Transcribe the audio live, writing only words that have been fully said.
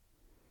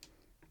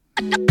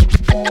All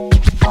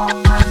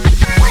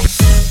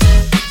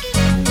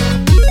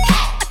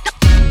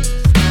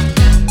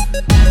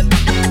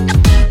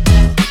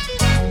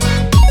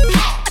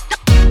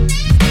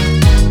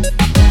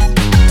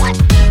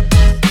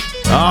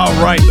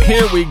right,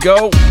 here we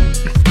go.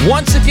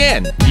 Once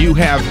again, you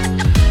have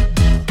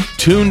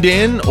tuned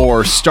in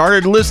or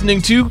started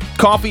listening to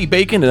Coffee,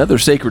 Bacon, and Other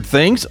Sacred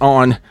Things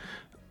on,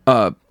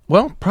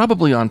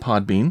 probably on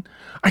Podbean.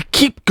 I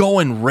keep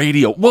going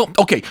radio. Well,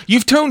 okay,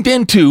 you've tuned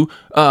into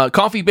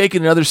Coffee,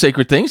 Bacon, and Other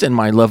Sacred Things, and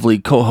my lovely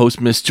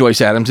co-host, Miss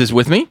Joyce Adams, is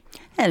with me.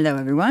 Hello,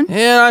 everyone.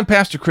 And I'm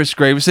Pastor Chris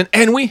Gravison,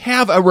 and we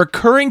have a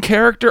recurring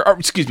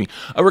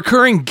a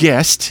recurring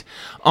guest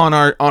on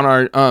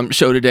our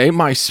show today,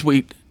 my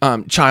sweet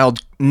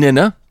child,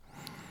 Ninna.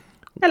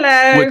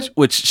 Hello.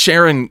 Which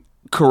Sharon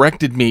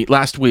corrected me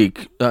last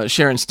week.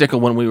 Sharon Stickle,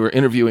 when we were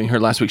interviewing her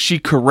last week, she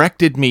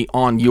corrected me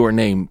on your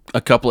name a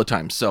couple of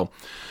times. So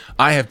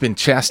I have been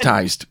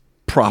chastised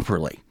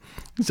properly.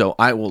 So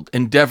I will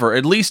endeavor,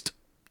 at least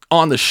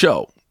on the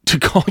show, to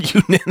call you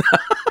Ninna.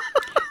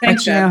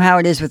 But you know how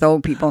it is with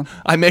old people.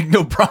 I make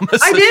no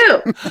promises. I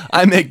do.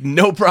 I make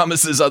no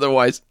promises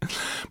otherwise.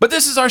 But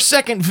this is our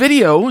second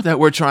video that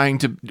we're trying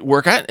to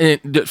work at,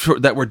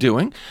 that we're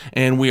doing.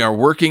 And we are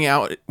working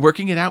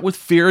it out with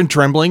fear and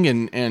trembling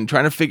and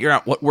trying to figure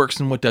out what works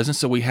and what doesn't.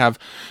 So we have,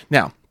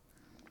 now,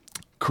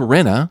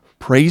 Corinna,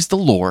 praise the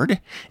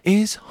Lord,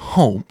 is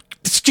home.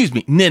 Excuse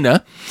me,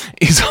 Ninna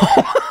is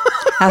home.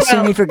 How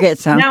soon you forget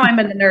some. Now I'm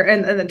in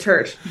the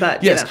church,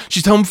 but yes,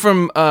 she's home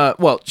from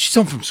she's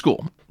home from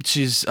school.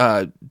 She's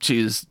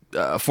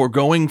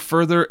foregoing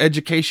further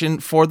education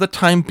for the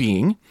time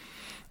being,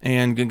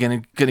 and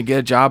gonna get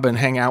a job and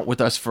hang out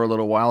with us for a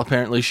little while.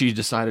 Apparently, she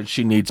decided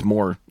she needs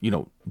more,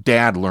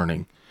 dad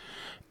learning,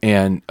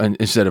 and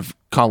instead of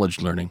college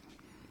learning.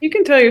 You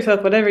can tell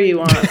yourself whatever you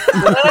want.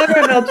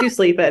 Whatever helps you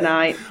sleep at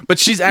night. But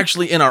she's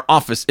actually in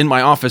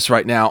my office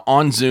right now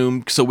on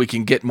Zoom, so we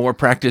can get more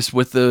practice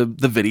with the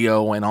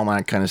video and all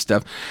that kind of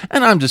stuff.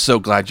 And I'm just so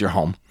glad you're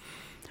home.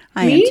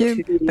 I am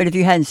too. But if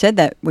you hadn't said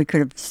that, we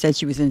could have said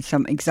she was in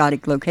some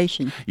exotic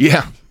location.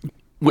 Yeah,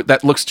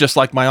 that looks just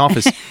like my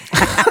office.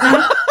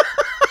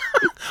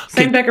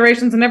 Same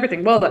decorations and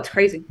everything. Well, that's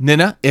crazy.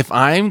 Ninna, if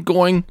I'm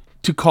going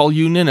to call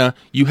you Ninna,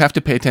 you have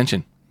to pay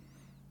attention.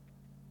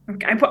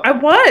 I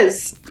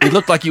was. It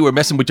looked like you were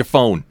messing with your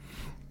phone.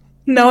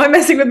 No, I'm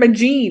messing with my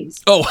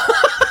jeans. Oh.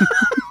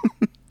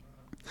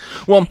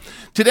 Well,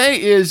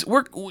 today is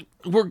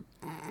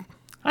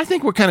I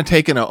think we're kind of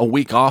taking a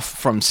week off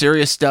from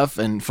serious stuff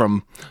and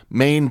from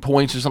main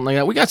points or something like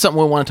that. We got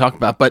something we want to talk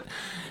about, but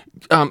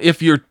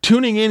if you're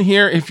tuning in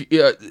here,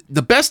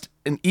 the best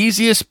and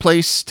easiest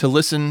place to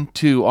listen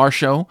to our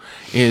show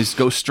is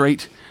go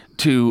straight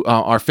to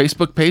our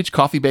Facebook page,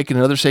 Coffee, Bacon,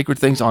 and Other Sacred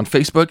Things on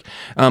Facebook.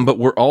 But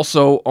we're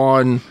also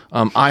on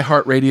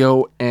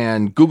iHeartRadio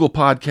and Google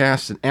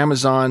Podcasts and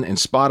Amazon and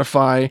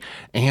Spotify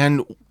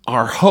and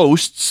our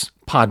hosts,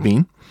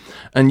 Podbean.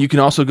 And you can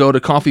also go to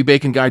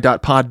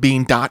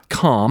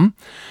coffeebaconguy.podbean.com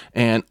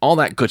and all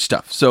that good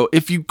stuff. So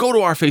if you go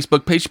to our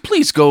Facebook page,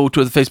 please go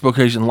to the Facebook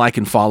page and like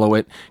and follow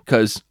it,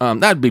 because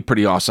that'd be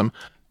pretty awesome.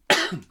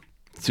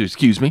 So,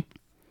 excuse me.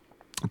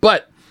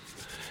 But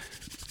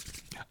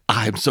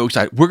I'm so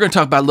excited. We're going to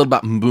talk a little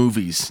about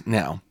movies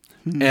now.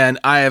 And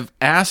I have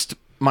asked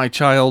my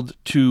child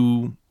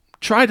to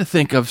try to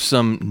think of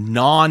some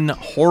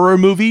non-horror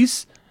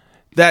movies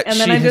that and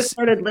then I just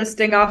started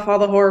listing off all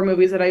the horror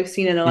movies that I've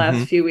seen in the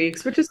last few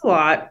weeks, which is a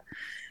lot.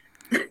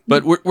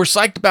 But we're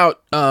psyched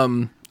about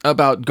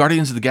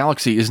Guardians of the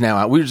Galaxy is now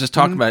out. We were just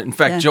talking about it. In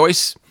fact,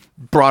 Joyce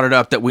brought it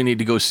up that we need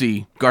to go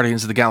see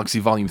Guardians of the Galaxy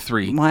Volume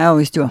 3. Well, I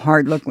always do a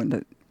hard look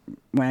when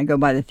I go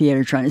by the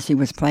theater trying to see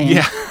what's playing.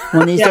 Yeah.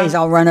 One of these days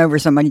I'll run over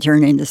somebody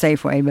turning into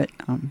Safeway,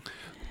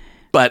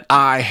 but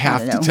I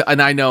have to,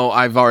 and I know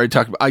I've already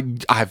talked about,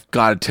 I've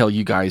got to tell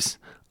you guys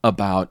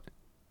about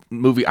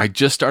movie I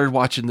just started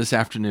watching this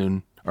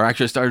afternoon, or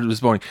actually I started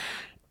this morning.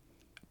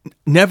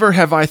 Never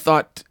have I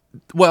thought,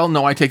 well,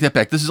 no, I take that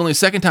back. This is only the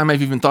second time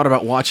I've even thought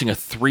about watching a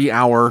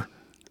 3-hour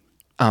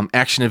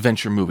action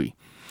adventure movie.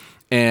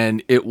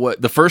 And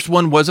the first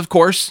one was, of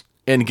course,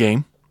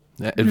 Endgame.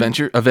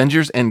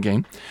 Avengers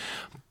Endgame.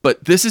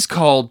 But this is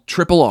called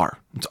Triple R.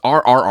 It's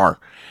RRR.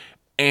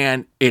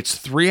 And it's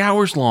 3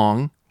 hours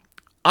long.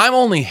 I'm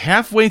only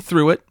halfway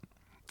through it.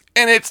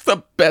 And it's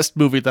the best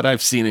movie that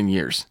I've seen in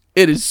years.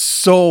 It is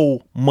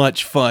so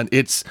much fun.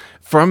 It's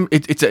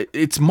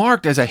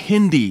marked as a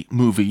Hindi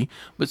movie,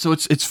 but so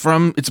it's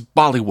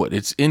Bollywood.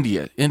 It's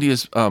India.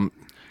 India's got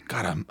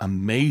an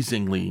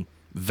amazingly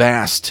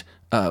vast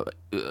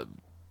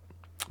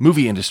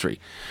movie industry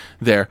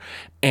there,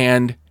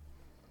 and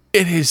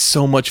it is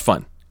so much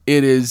fun.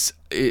 I'm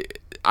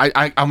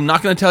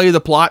not going to tell you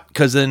the plot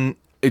because then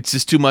it's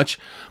just too much,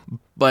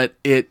 but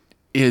okay,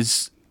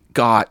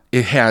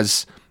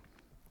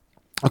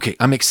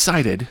 I'm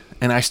excited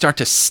and I start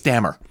to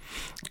stammer.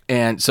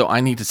 And so I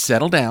need to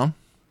settle down,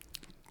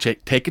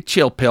 take a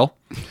chill pill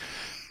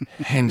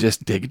and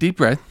just take a deep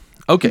breath.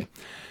 Okay.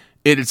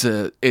 It's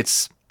an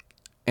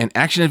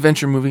action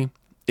adventure movie.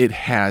 It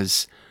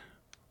has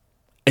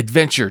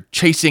adventure,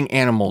 chasing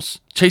animals,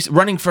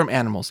 running from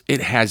animals.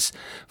 It has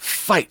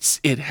fights.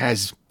 It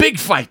has big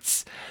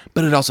fights,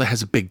 but it also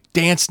has a big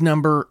dance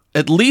number,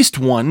 at least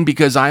one,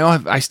 because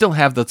I still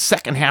have the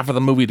second half of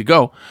the movie to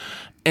go.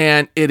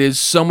 And it is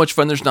so much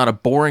fun. There's not a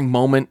boring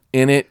moment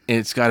in it.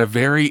 It's got a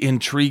very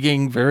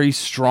intriguing, very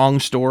strong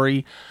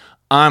story.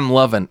 I'm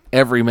loving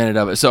every minute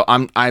of it. So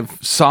I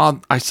saw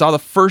the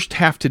first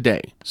half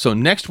today. So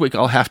next week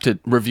I'll have to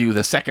review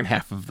the second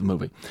half of the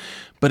movie.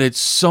 But it's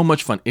so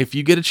much fun. If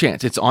you get a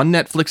chance, it's on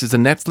Netflix. It's a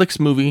Netflix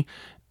movie.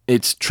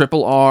 It's RRR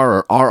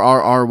or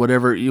RRR,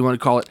 whatever you want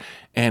to call it.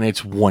 And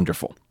it's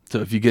wonderful.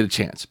 So if you get a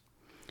chance.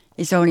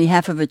 It's only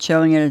half of it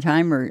showing at a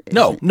time, or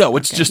no,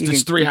 it's just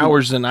it's 3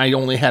 hours, and I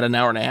only had an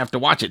hour and a half to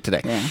watch it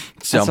today. Yeah,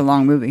 so, that's a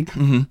long movie.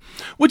 Mm-hmm,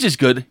 which is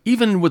good.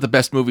 Even with the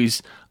best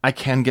movies, I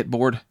can get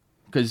bored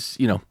because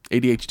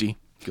ADHD.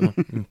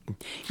 You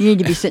need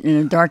to be sitting in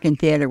a darkened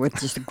theater with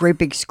just a great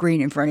big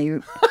screen in front of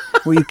you,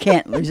 where you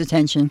can't lose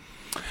attention.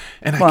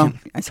 And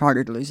it's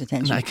harder to lose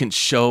attention. And I can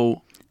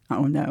show.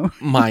 Oh no!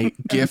 My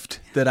gift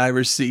that I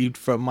received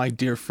from my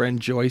dear friend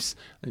Joyce.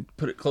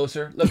 Put it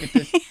closer. Look at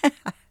this.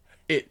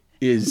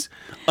 Is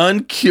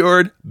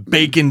uncured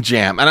bacon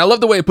jam. And I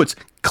love the way it puts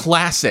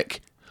classic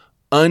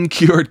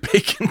uncured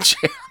bacon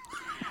jam.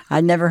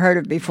 I'd never heard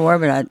it before,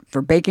 but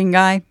for bacon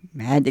guy,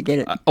 I had to get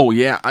it.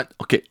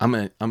 Okay, I'm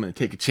gonna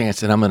take a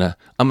chance, and I'm gonna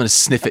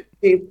sniff it.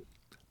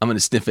 I'm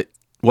gonna sniff it.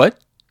 What?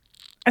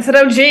 I said,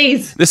 oh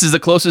geez. This is the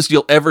closest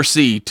you'll ever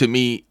see to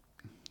me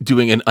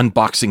doing an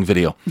unboxing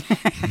video.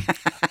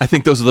 I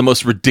think those are the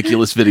most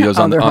ridiculous videos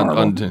on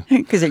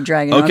because they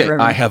drag it on forever.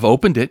 I have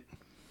opened it.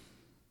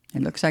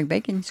 It looks like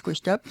bacon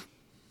squished up.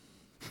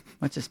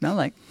 What's it smell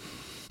like?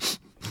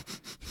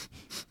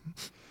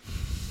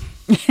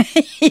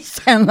 You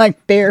sound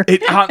like Bear.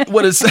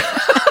 What is?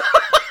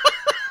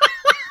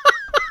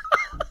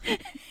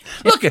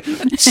 Look at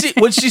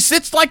when she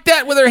sits like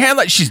that with her hand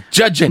like she's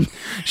judging.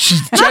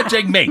 She's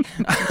judging me.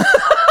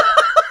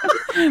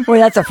 Well,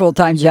 that's a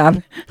full-time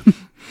job.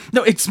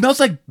 No, it smells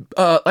like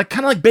kind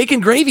of like bacon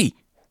gravy.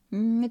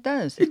 It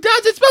does. It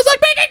does. It smells like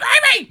bacon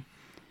gravy.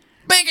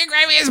 Bacon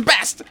gravy is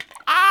best.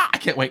 I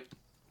can't wait.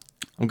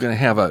 I'm going to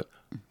have a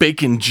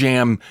bacon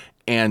jam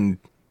and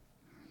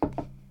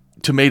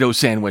tomato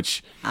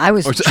sandwich. I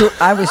was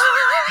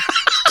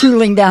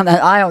tooling down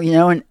that aisle,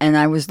 and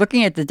I was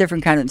looking at the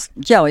different kinds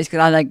of jellies because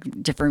I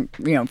like different,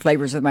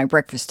 flavors of my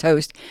breakfast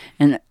toast,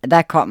 and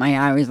that caught my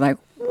eye. I was like,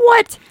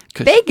 "What?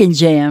 Bacon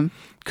jam?"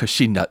 Because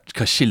she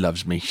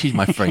loves me. She's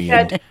my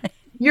friend.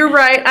 You're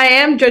right. I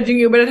am judging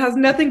you, but it has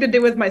nothing to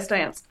do with my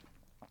stance.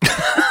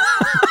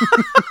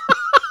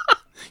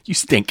 You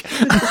stink.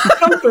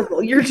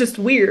 Comfortable. You're just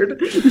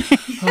weird.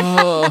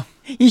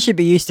 You should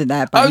be used to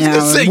that by now. I was going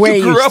to say,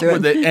 you grew up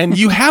with it, and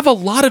you have a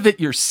lot of it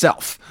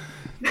yourself.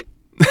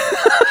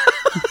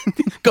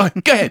 Go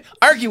ahead.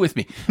 Argue with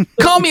me.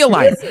 Call me a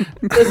liar.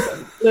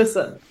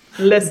 Listen.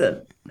 You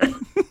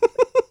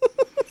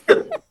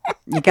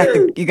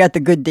got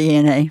the good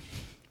DNA.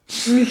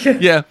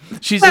 Yeah.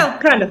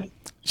 Kind of.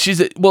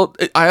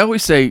 I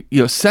always say,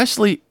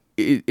 Cecily...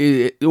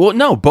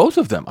 no, both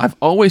of them. I've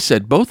always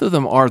said both of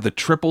them are the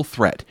triple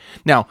threat.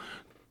 Now,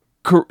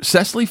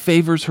 Cecily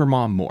favors her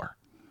mom more,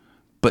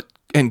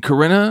 and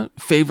Corinna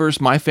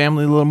favors my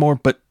family a little more.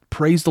 But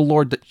praise the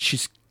Lord that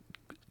she's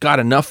got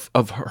enough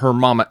of her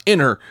mama in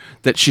her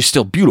that she's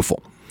still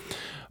beautiful.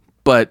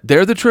 But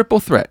they're the triple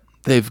threat.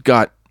 They've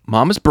got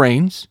mama's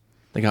brains,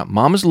 they got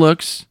mama's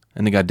looks,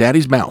 and they got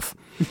daddy's mouth.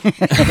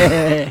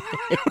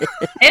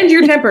 And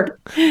your temper.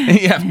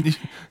 Yeah.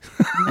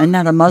 And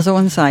not a muzzle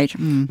in sight.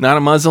 Not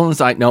a muzzle in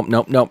sight.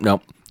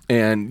 Nope.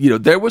 And,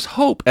 there was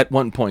hope at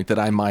one point that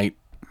I might,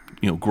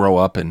 grow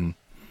up and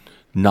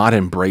not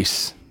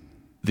embrace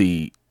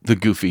the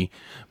goofy.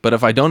 But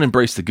if I don't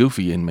embrace the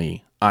goofy in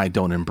me, I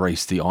don't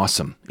embrace the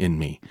awesome in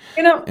me.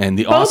 And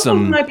the both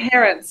awesome. Of my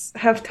parents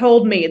have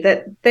told me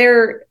that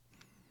their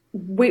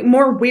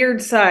more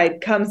weird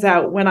side comes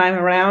out when I'm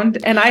around,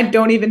 and I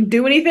don't even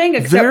do anything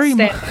except stand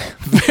there.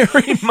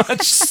 Very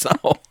much so.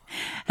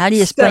 How do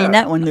you explain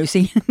that one,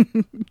 Lucy?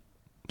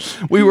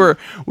 We were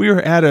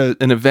at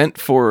an event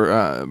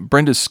for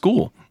Brenda's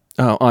school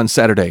on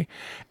Saturday,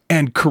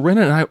 and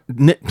Corinna and I,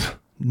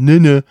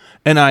 Ninna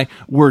and I,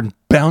 were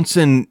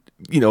bouncing,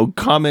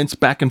 comments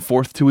back and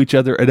forth to each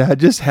other, and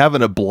just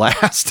having a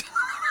blast.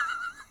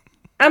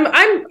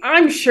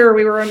 I'm sure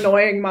we were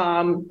annoying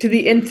Mom to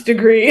the nth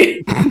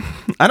degree.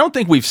 I don't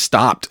think we've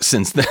stopped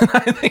since then.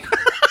 I think.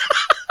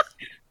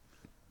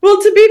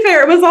 Well, to be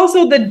fair, it was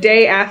also the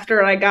day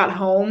after I got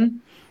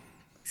home.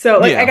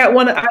 So I got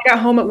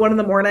home at 1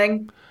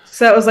 a.m.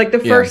 So it was like the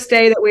first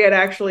day that we had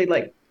actually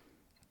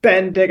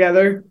been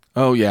together.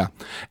 Oh yeah.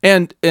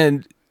 And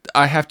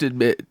I have to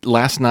admit,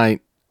 last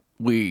night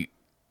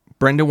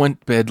Brenda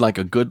went to bed like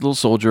a good little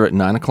soldier at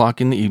 9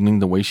 o'clock in the evening,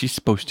 the way she's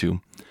supposed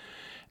to.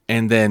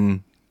 And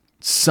then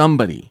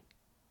somebody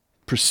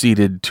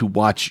proceeded to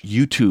watch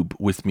YouTube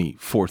with me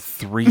for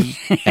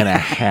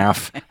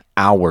 3.5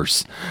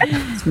 hours.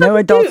 No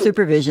adult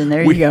supervision.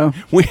 There you go.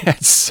 We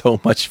had so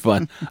much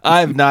fun.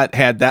 I've not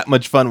had that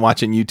much fun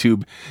watching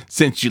YouTube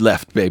since you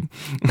left, babe.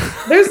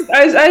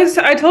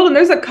 I told him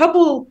there's a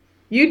couple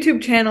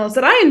YouTube channels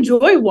that I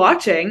enjoy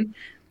watching,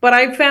 but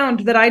I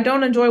found that I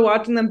don't enjoy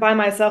watching them by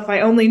myself.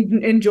 I only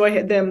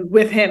enjoy them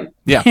with him.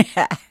 Yeah.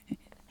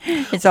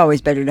 It's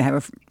always better to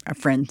have a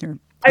friend or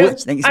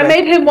watch things I with.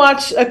 made him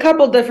watch a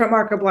couple different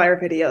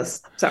Markiplier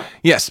videos. So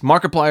Yes,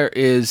 Markiplier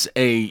is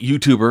a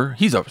YouTuber.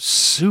 He's a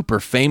super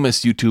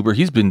famous YouTuber.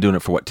 He's been doing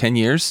it for 10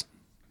 years?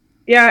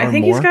 Yeah, I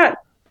think more? he's got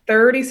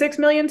 36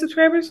 million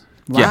subscribers.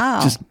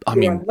 Wow.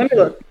 Yeah, Let me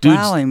look.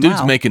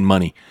 Dude's making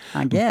money.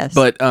 I guess.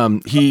 But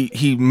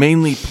he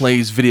mainly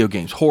plays video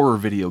games, horror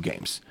video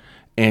games.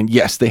 And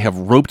yes, they have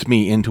roped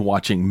me into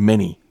watching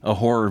many a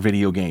horror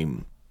video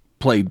game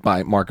played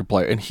by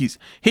Markiplier, and he's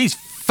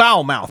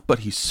foul mouthed, but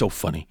he's so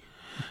funny.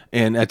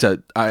 And it's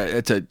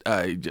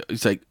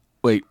like,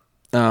 wait,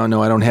 oh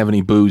no, I don't have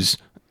any booze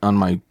on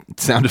my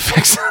sound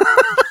effects.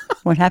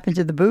 What happened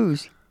to the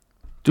booze?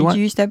 Did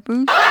you use that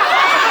booze?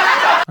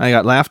 I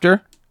got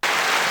laughter,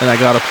 and I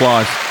got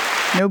applause.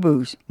 No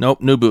booze.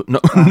 Nope, no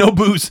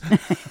booze.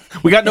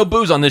 We got no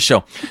booze on this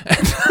show.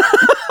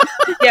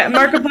 Yeah,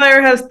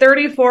 Markiplier has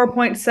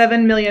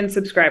 34.7 million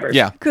subscribers.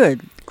 Yeah,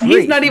 Good.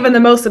 He's not even the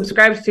most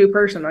subscribed to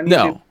person on YouTube.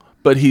 no,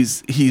 but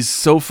he's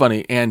so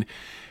funny, and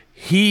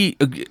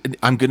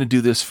I'm going to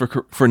do this for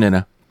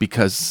Ninna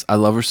because I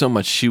love her so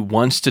much. She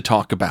wants to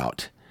talk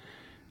about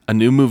a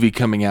new movie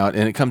coming out,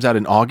 and it comes out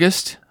in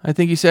August, I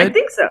think he said. I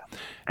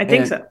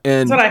think so.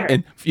 And, That's what I heard.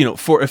 And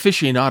for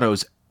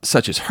aficionados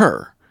such as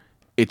her,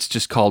 it's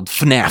just called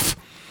FNAF.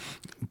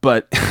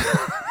 But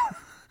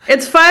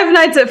It's Five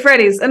Nights at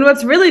Freddy's. And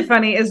what's really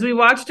funny is we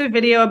watched a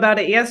video about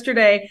it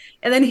yesterday,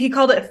 and then he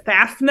called it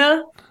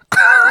Fafna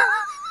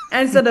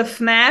instead of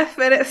FNAF,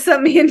 and it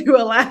sent me into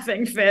a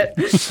laughing fit.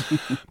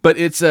 but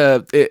it's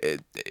a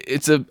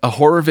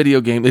horror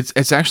video game.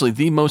 It's actually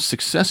the most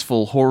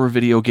successful horror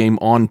video game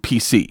on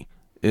PC.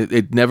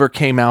 It never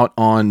came out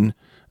on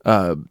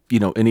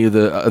any of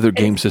the other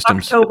game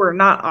systems. October,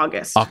 not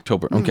August.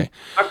 October, okay.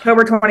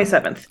 October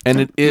 27th.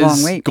 And it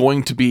is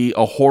going to be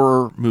a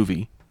horror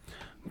movie,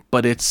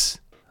 but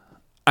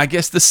I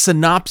guess the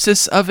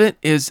synopsis of it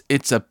is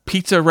it's a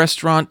pizza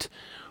restaurant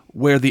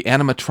where the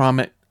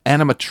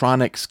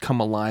animatronics come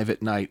alive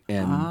at night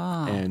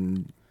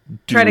and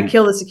try to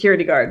kill the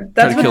security guard.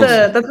 That's what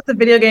the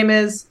video game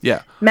is.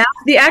 Yeah.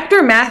 The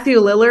actor Matthew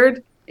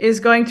Lillard is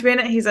going to be in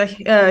it. He's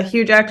a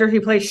huge actor. He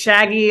plays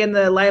Shaggy in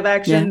the live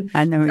action.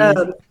 Yeah, I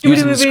know he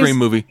was in the Scream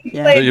movie,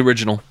 the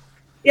original.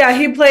 Yeah,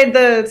 he played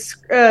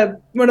the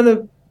one of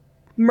the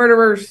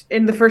murderers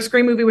in the first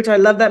Scream movie, which I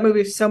love that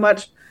movie so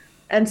much.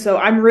 And so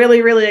I'm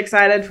really, really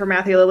excited for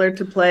Matthew Lillard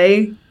to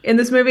play in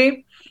this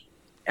movie.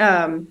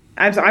 I'm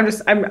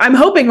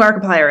hoping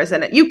Markiplier is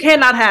in it. You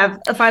cannot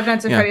have a Five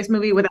Nights at Freddy's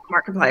movie without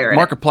Markiplier in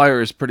it.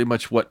 Markiplier is pretty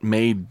much what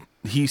made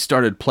he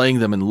started playing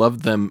them and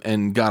loved them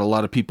and got a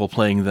lot of people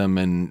playing them,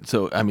 and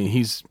so I mean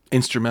he's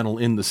instrumental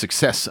in the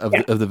success of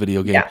the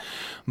video game. Yeah.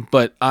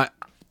 But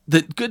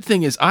the good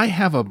thing is I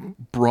have a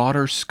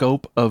broader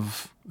scope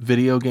of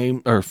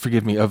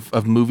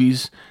of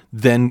movies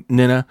than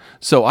Ninna.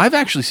 So I've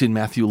actually seen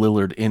Matthew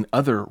Lillard in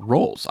other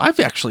roles.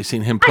 I've actually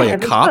seen him play a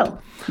cop.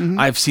 Well. Mm-hmm.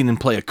 I've seen him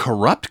play a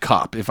corrupt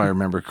cop, if I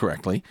remember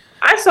correctly.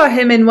 I saw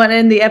him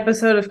in the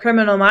episode of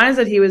Criminal Minds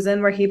that he was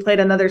in where he played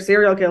another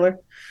serial killer.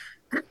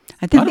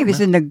 I think he was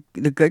in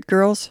the Good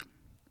Girls.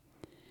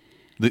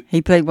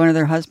 He played one of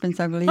their husbands,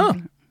 I believe. Oh.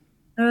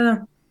 I don't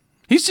know.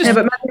 He's just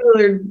but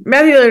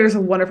Matthew Lillard is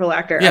a wonderful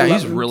actor. Yeah,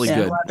 he's really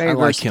good. I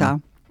like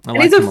him.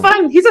 He's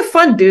a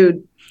fun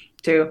dude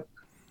too.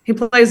 He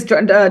plays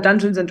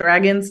Dungeons and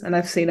Dragons, and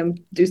I've seen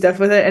him do stuff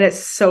with it, and it's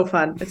so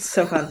fun. It's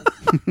so fun.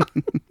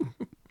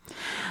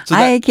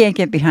 I can't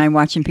get behind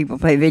watching people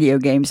play video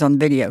games on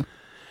video.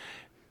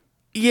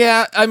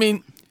 Yeah, I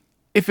mean,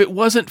 if it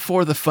wasn't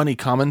for the funny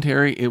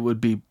commentary, it would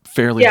be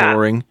fairly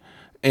boring.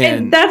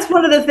 And that's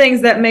one of the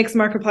things that makes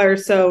Markiplier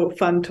so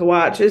fun to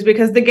watch, is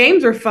because the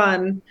games are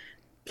fun,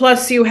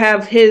 plus you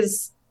have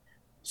his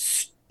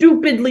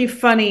stupidly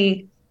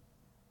funny,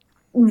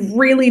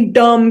 really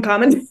dumb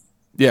commentary.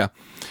 Yeah.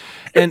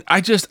 And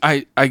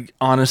I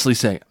honestly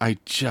say, I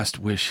just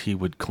wish he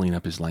would clean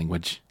up his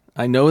language.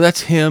 I know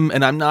that's him,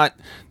 and I'm not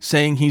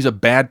saying he's a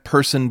bad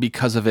person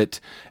because of it,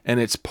 and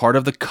it's part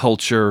of the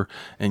culture,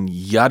 and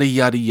yada,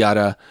 yada,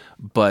 yada,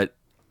 but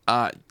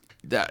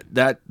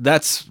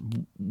that's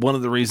one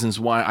of the reasons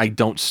why I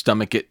don't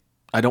stomach it.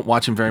 I don't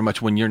watch him very much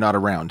when you're not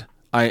around.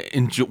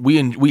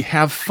 We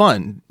have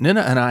fun.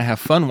 Ninna and I have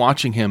fun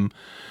watching him,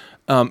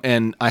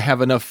 and I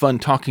have enough fun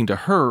talking to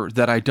her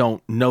that I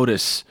don't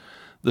notice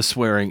the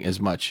swearing as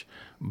much,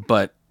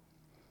 but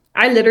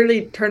I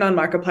literally turn on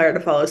Markiplier to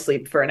fall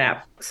asleep for a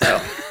nap. So,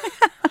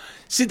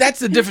 see, that's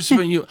the difference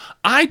between you.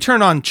 I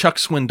turn on Chuck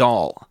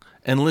Swindoll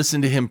and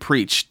listen to him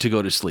preach to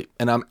go to sleep,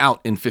 and I'm out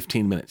in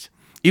 15 minutes,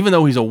 even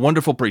though he's a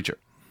wonderful preacher.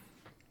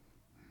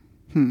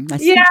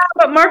 Yeah,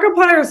 but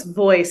Markiplier's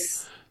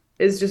voice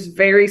is just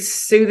very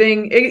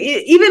soothing.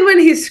 Even when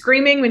he's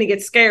screaming, when he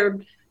gets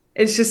scared,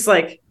 It's just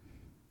like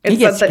He it's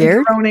gets that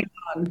scared? droning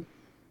on.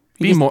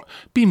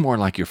 Be more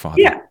like your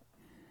father. Yeah,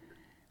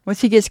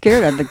 What's he get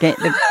scared of? The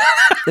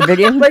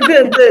video? like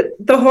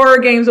the horror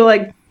games will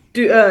like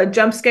do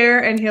jump scare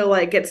and he'll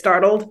like get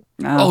startled.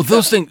 Oh,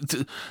 those things.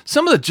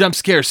 Some of the jump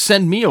scares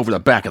send me over the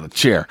back of the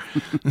chair.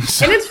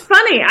 So, And it's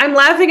funny. I'm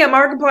laughing at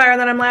Markiplier and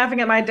then I'm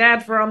laughing at my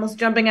dad for almost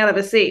jumping out of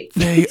his seat.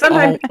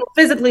 Sometimes he'll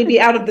physically be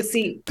out of the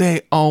seat.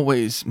 they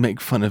always make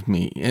fun of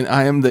me, and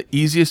I am the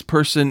easiest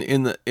person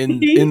in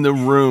the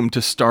room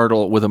to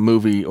startle with a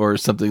movie or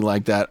something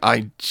like that.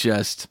 I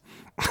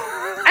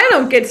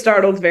don't get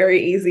startled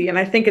very easy, and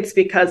I think it's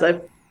because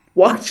I've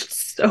watched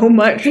so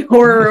much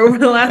horror over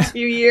the last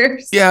few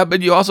years. Yeah,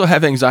 but you also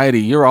have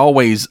anxiety. You're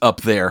always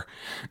up there.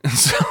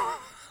 So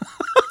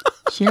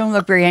She don't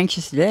look very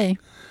anxious today.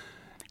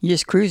 You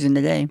just cruising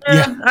today.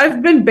 Yeah.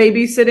 I've been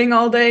babysitting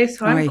all day,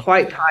 so I'm Oy.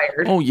 quite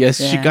tired. oh yes,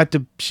 she Yeah. got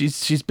to.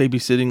 She's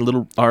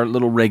babysitting our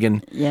little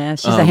Reagan. Yeah,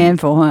 she's a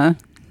handful, huh?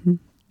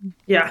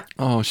 Yeah,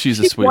 Oh, she's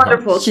a she's sweetheart.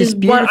 wonderful. She's I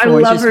beautiful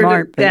and love she's her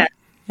smart, to but death.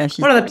 yeah, she's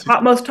One of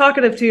the most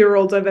talkative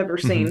 2-year-olds I've ever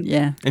seen.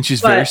 yeah. And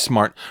she's very But-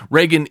 smart.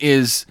 Reagan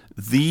is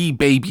the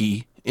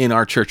baby in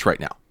our church right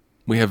now.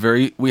 We have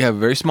a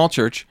very small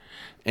church,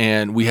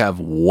 and we have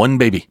one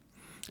baby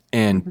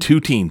and 2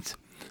 teens,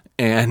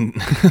 and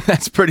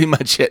that's pretty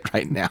much it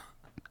right now.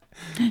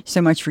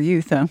 So much for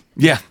youth, though.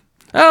 Yeah.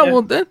 Oh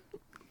well, then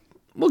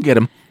we'll get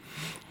him.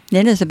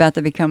 Ninna's about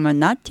to become a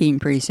not teen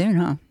pretty soon,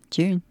 huh?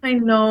 June. I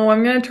know.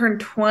 I'm gonna turn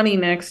 20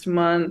 next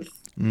month.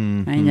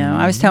 I know.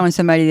 I was telling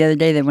somebody the other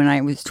day that when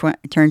I was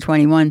turned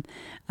 21,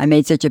 I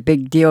made such a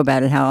big deal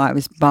about it, how I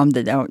was bummed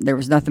that there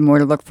was nothing more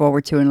to look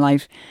forward to in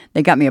life.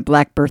 They got me a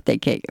black birthday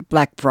cake, a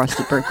black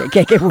frosted birthday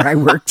cake where I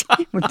worked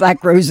with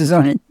black roses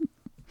on it.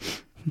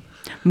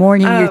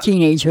 Mourning your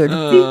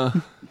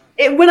teenagehood.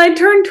 When I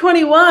turned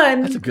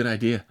 21, That's a good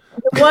idea.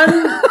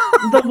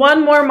 the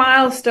one more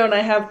milestone I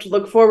have to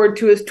look forward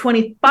to is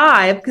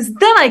 25, because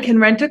then I can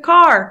rent a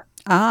car.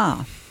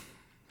 Ah.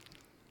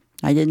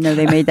 I didn't know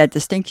they made that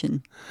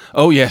distinction.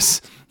 Oh yes,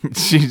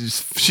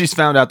 she's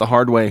found out the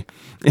hard way.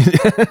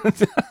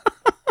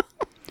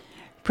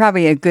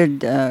 Probably a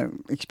good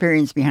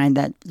experience behind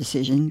that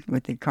decision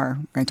with the car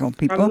rental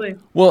people. Probably.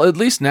 Well, at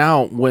least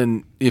now,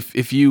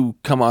 if you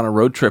come on a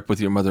road trip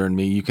with your mother and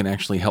me, you can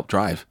actually help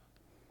drive.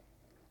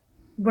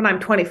 When I'm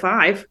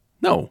 25.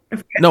 No, If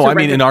we no, have to I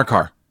mean rent in our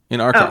car.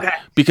 Okay.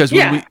 Because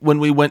Yeah. when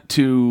we went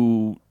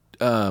to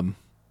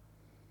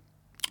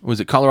was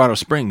it Colorado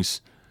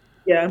Springs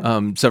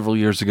Yeah. several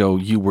years ago,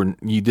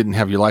 you didn't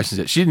have your license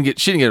yet. She didn't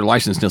get her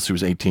license until she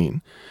was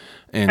 18.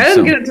 And I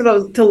didn't get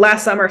it till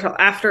last summer, till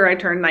after I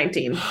turned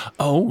 19.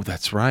 Oh,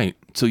 that's right.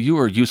 So you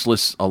were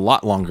useless a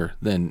lot longer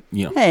than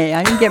Hey,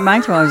 I didn't get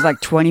mine till I was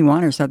like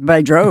 21 or something, but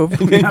I drove.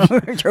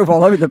 I drove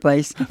all over the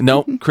place.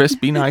 No, Chris,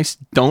 be nice.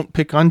 Don't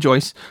pick on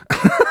Joyce.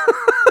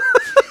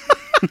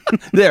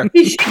 There.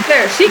 She's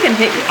there. She can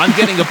hit you. I'm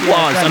getting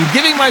applause. I'm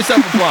giving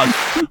myself applause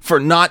for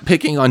not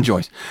picking on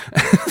Joyce.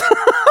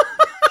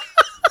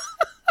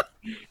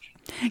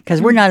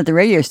 Because we're not at the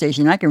radio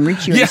station. I can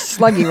reach you Yeah. and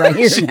slug you right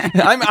here.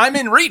 I'm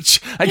in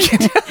reach. I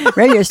can't.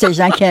 Radio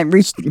station, I can't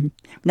reach,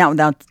 not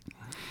without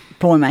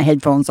pulling my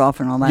headphones off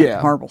and all that Yeah.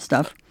 horrible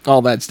stuff.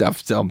 All that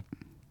stuff. So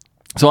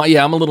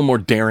yeah, I'm a little more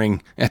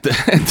daring at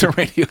the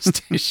radio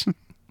station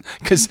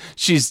because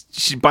she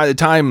by the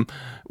time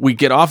we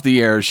get off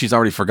the air, she's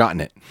already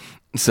forgotten it.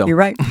 So You're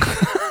right.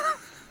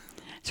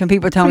 So when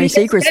people tell me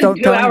secrets, don't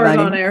tell 2 hours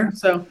anybody. on air,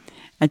 so.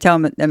 I tell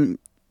them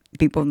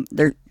people,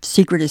 their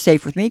secret is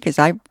safe with me because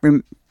I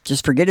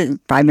just forget it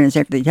 5 minutes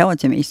after they tell it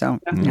to me. So,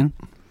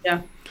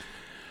 Yeah.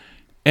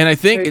 And I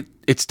think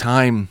it's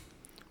time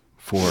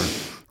for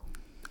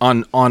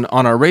on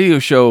our radio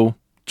show.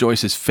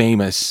 Joyce is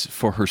famous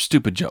for her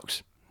stupid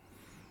jokes.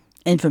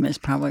 Infamous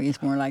probably is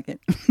more like it.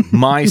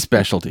 My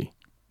specialty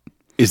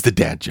is the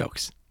dad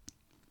jokes.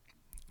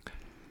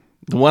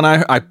 The one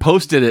I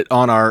posted it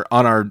on our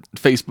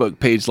Facebook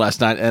page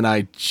last night, and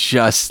I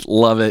just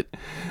love it.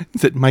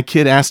 That my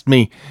kid asked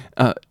me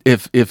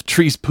if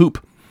trees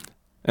poop,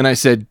 and I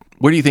said,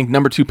 "Where do you think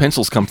number 2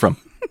 pencils come from?"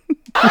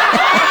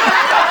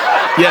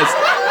 Yes,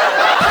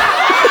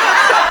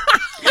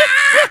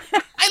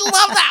 I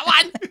love that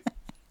one.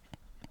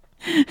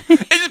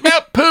 It's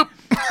about poop.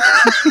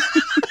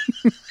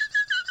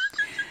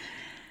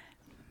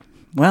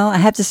 Well, I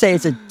have to say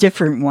it's a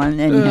different one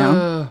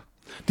anyhow.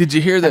 Did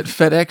you hear that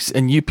FedEx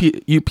and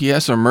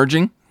UPS are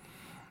merging?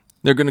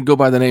 They're going to go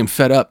by the name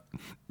Fed Up.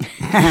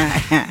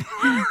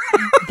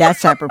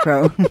 That's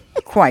apropos.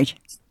 Quite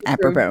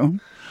apropos.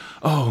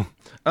 Oh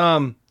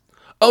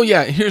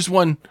yeah. Here's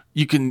one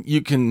you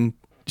can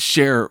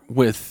share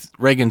with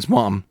Reagan's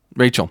mom,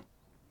 Rachel.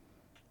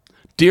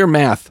 Dear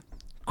Math,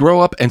 grow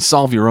up and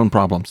solve your own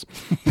problems.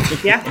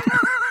 Yeah.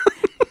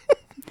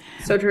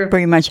 So true.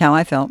 Pretty much how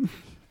I felt.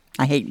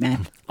 I hate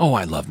math. Oh,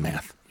 I love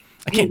math.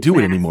 I can't do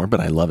it anymore, but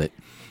I love it.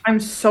 I'm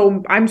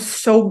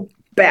so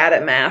bad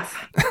at math.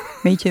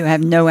 Me too. I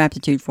have no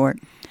aptitude for it.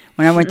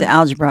 When I went to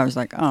algebra, I was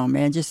like, oh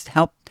man, just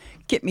help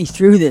get me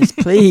through this,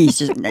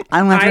 please. I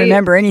don't have to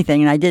remember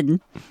anything, and I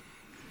didn't.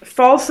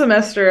 fall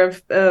semester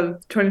of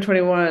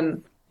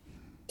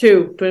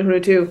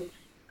 2022,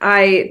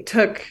 I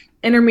took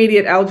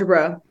intermediate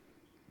algebra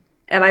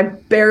and I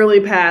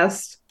barely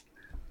passed.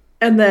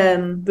 And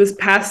then this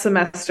past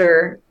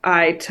semester,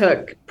 I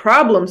took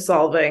problem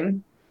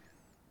solving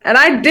and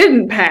I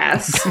didn't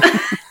pass.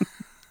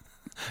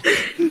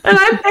 And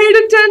I paid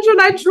attention.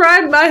 I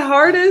tried my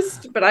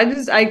hardest, but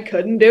I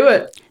couldn't do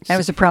it. That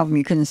was a problem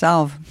you couldn't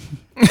solve.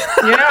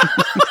 Yeah.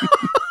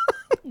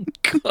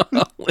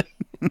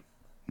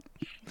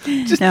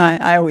 No,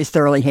 I always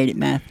thoroughly hated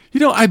math. You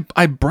know,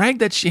 I brag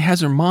that she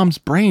has her mom's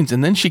brains,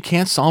 and then she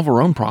can't solve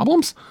her own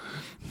problems.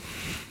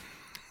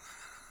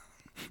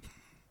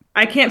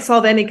 I can't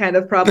solve any kind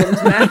of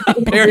problems, Matt.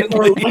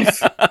 Apparently.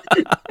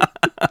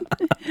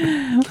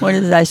 What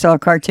is it? I saw a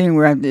cartoon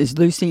where there's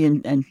Lucy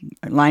and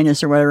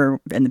Linus or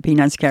whatever, and the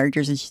Peanuts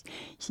characters, and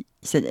she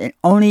said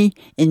only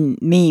in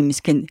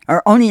memes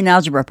only in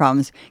algebra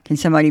problems can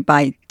somebody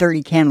buy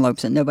 30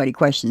 cantaloupes and nobody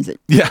questions it.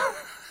 Yeah.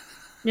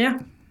 Yeah.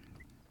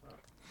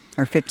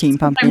 Or 15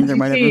 pumpkins or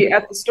whatever.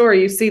 At the store,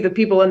 you see the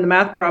people in the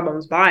math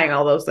problems buying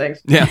all those things.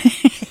 Yeah.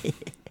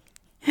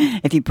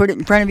 If you put it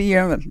in front of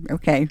you,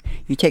 okay,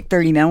 you take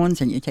 30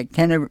 melons and you take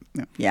 10 of...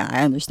 Yeah,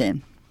 I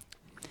understand.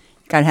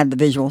 Got to have the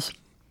visuals.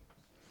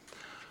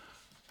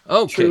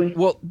 Okay. Truly.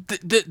 Well,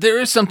 there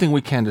is something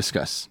we can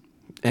discuss,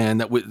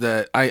 and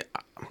I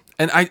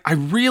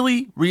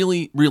really,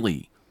 really,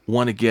 really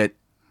want to get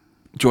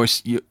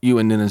Joyce, you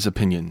and Ninna's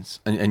opinions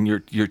and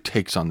your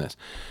takes on this,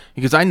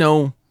 because I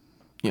know,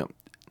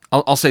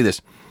 I'll say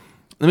this.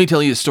 Let me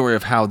tell you a story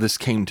of how this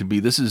came to be.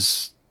 This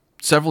is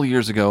several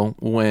years ago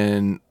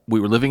when we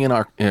were living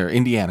in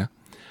Indiana,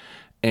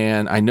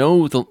 and I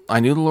knew the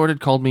Lord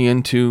had called me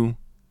into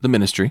the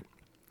ministry,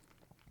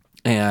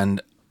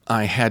 and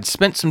I had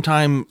spent some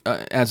time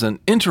as an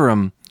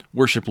interim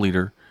worship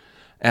leader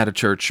at a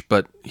church,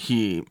 but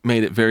he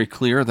made it very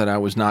clear that I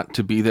was not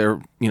to be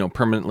there,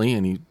 permanently,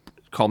 and he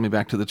called me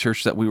back to the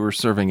church that we were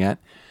serving at,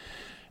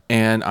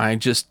 and I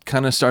just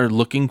kind of started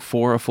looking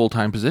for a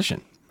full-time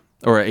position,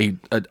 or a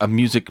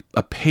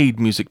paid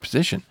music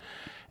position,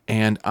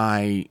 and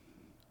I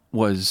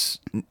was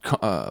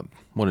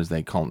what is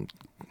they call them?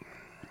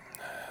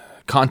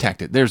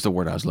 Contacted. There's the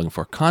word I was looking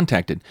for.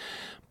 Contacted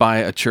by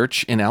a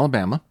church in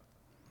Alabama.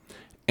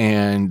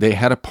 And they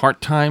had a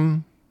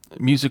part-time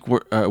music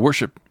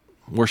worship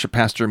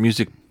pastor,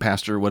 music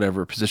pastor,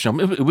 whatever position.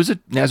 It was a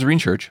Nazarene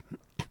church,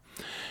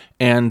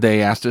 and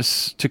they asked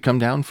us to come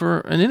down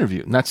for an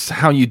interview. And that's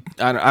how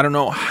I don't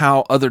know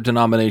how other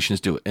denominations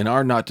do it. In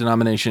our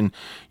denomination,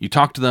 you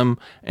talk to them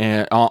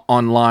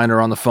online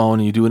or on the phone,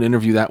 and you do an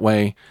interview that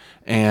way.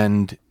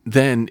 And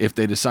then if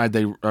they decide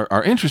they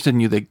are interested in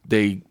you,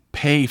 they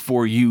pay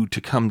for you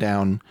to come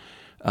down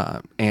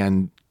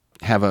and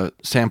have a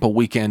sample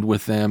weekend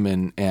with them,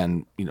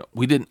 and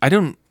we didn't. I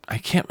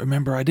can't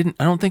remember. I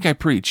don't think I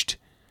preached.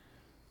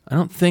 I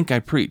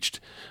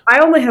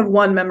only have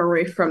one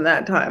memory from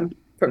that time,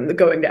 from the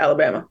going to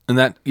Alabama. And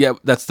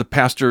that's the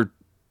pastor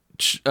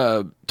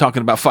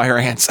talking about fire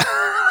ants.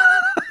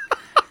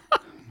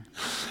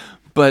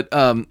 But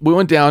we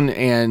went down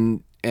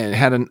and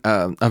had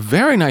a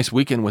very nice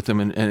weekend with them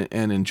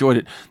and enjoyed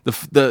it.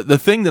 The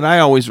thing that I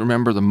always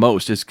remember the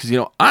most is because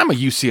I'm a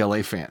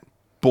UCLA fan,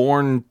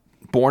 born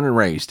and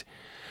raised,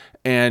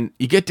 and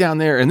you get down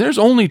there and there's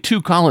only two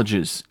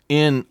colleges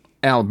in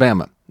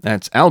Alabama.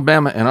 That's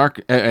Alabama and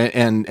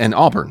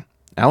Auburn.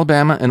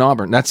 Alabama and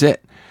Auburn. That's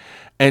it.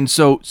 And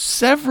so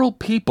several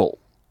people,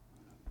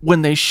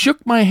 when they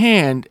shook my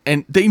hand,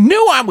 and they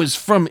knew I was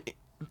from,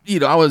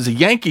 I was a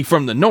Yankee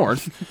from the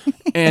north,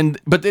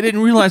 but they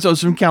didn't realize I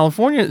was from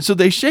California. So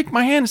they shake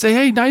my hand and say,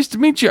 "Hey, nice to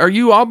meet you. Are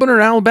you Auburn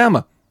or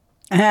Alabama?"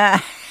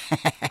 I'm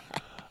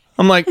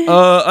like,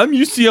 I'm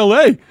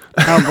UCLA.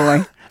 Oh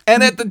boy.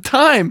 And at the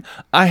time,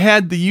 I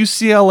had the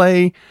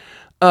UCLA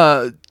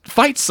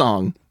fight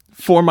song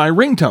for my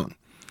ringtone,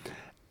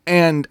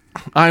 and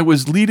I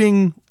was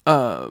leading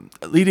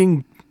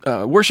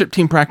worship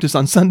team practice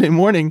on Sunday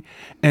morning,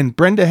 and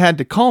Brenda had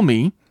to call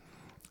me,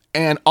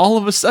 and all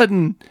of a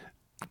sudden,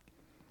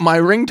 my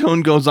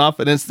ringtone goes off,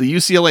 and it's the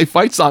UCLA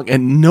fight song,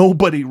 and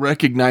nobody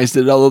recognized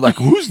it. Other like,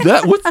 who's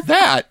that? What's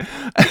that?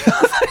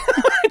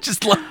 I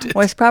just loved it.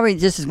 Well, it's probably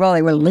just as well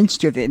they would have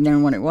lynched you if they didn't know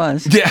what it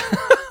was. Yeah.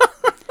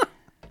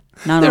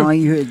 Not only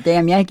you're a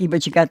damn Yankee,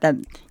 but you got that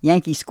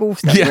Yankee school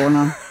stuff going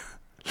on.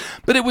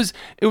 But it was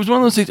one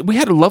of those things. We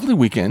had a lovely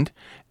weekend,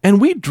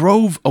 and we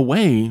drove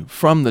away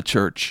from the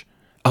church.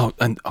 I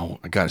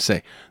gotta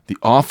say, the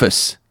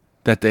office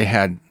that they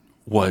had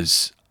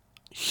was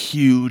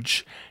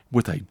huge,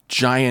 with a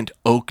giant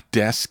oak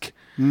desk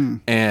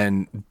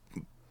and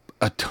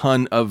a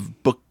ton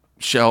of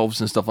bookshelves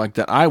and stuff like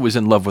that. I was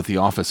in love with the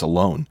office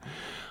alone.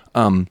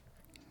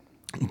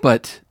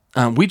 But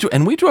we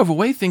drove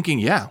away thinking,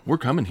 yeah, we're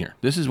coming here.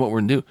 This is what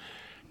we're gonna do.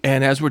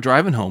 And as we're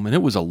driving home, and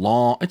it's a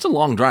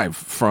long drive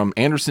from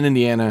Anderson,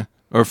 Indiana,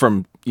 or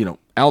from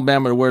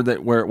Alabama, where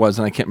it was,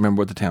 and I can't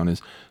remember what the town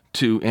is,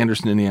 to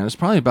Anderson, Indiana. It's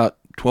probably about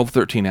 12,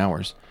 13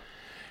 hours.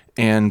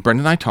 And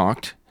Brenda and I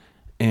talked,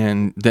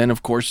 And then,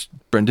 of course,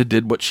 Brenda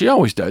did what she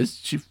always does.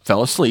 She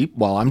fell asleep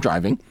while I'm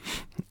driving.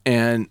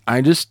 And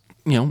I just,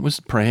 was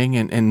praying.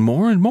 And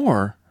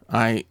more,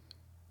 I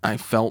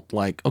felt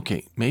like,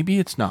 okay, maybe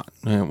it's not.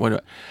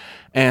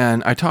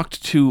 And I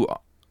talked to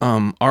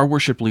our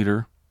worship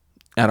leader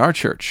at our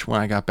church when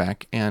I got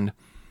back. And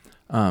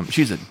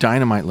she's a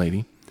dynamite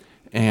lady.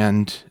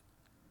 And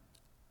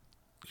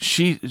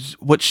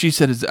what she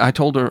said is, I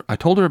told her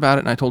about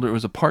it, and I told her it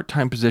was a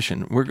part-time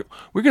position. We're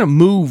going to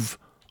move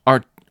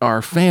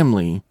our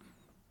family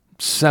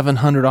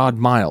 700 odd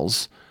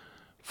miles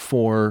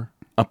for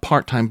a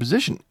part-time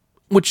position,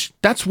 which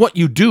that's what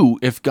you do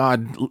if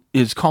God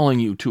is calling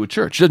you to a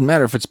church. It doesn't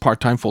matter if it's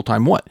part-time,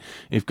 full-time, what.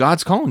 If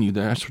God's calling you,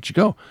 that's what you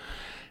go.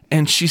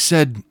 And she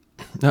said,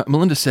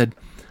 Melinda said,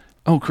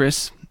 "Oh,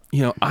 Chris,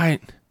 I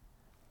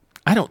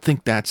don't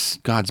think that's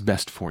God's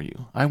best for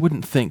you. I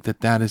wouldn't think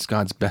that is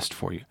God's best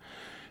for you."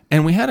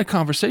 And we had a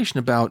conversation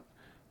about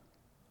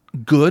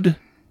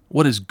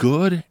what is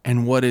good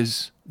and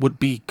would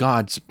be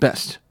God's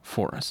best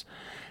for us.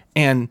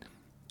 And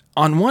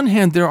on one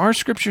hand, there are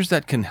scriptures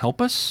that can help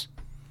us.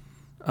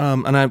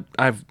 And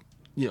I've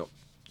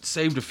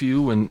saved a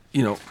few, and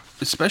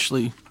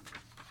especially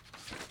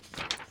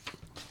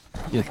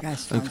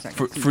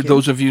for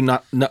those of you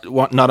not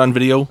on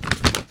video,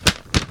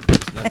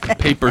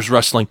 paper's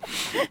rustling.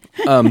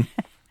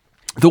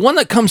 The one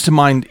that comes to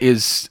mind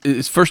is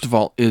first of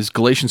all is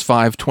Galatians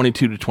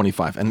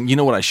 5:22-25. And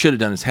what I should have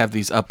done is have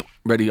these up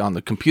ready on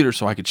the computer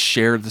so I could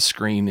share the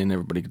screen and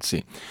everybody could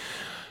see.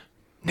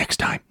 Next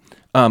time.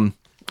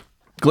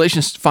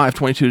 Galatians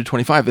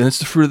 5:22-25, and it's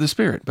the fruit of the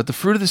Spirit. But the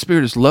fruit of the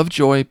Spirit is love,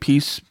 joy,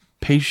 peace,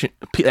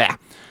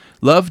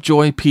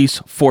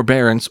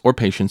 forbearance or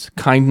patience,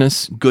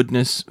 kindness,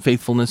 goodness,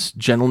 faithfulness,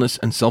 gentleness,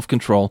 and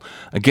self-control.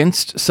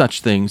 Against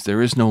such things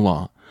there is no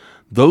law.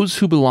 Those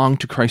who belong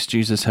to Christ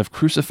Jesus have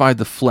crucified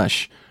the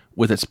flesh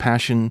with its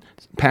passions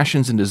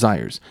and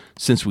desires.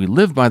 Since we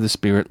live by the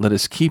Spirit, let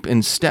us keep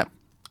in step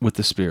with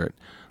the Spirit.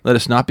 Let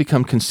us not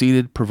become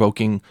conceited,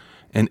 provoking,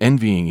 and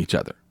envying each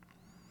other.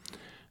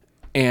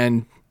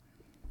 And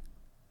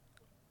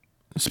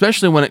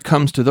especially when it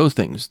comes to those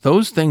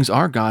things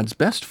are God's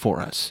best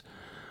for us.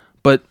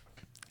 But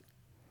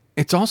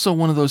it's also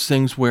one of those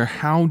things where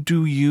how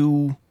do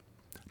you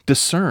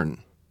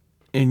discern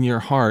in your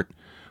heart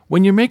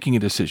when you're making a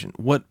decision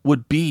what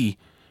would be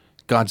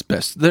God's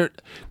best?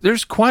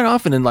 There's quite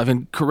often in life,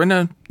 and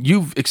Corinna,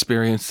 you've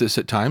experienced this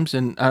at times,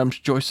 and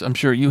Joyce, I'm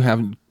sure you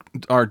have.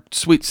 Our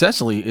sweet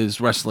Cecily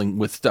is wrestling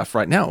with stuff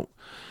right now.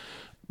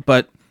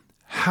 But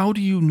how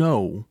do you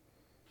know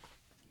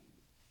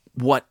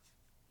what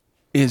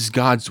is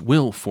God's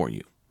will for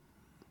you?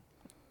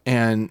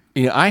 And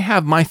I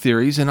have my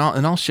theories, and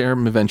I'll share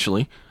them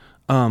eventually.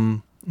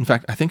 In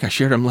fact, I think I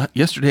shared them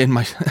yesterday in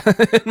my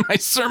in my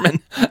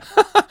sermon.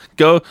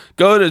 Go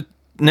to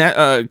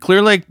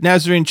Clear Lake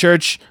Nazarene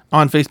Church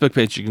on Facebook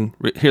page. You can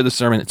hear the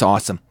sermon. It's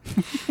awesome.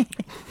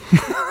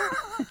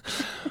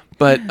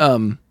 But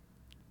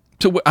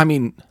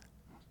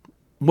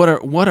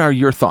what are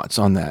your thoughts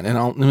on that? And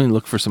let me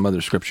look for some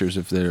other scriptures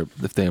if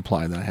they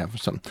apply that I have or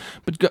something.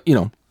 But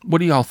what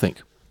do y'all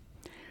think?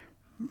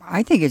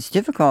 I think it's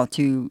difficult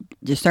to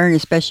discern,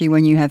 especially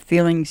when you have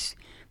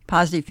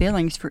positive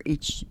feelings for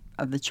each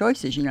of the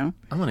choices. I'm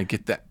going to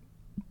get that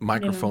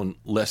microphone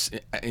less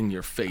in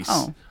your face,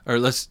 or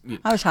less.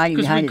 I was hiding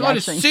behind it.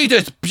 Because we got to see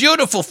this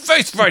beautiful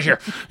face right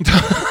here.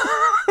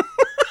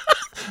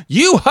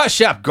 You hush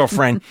up,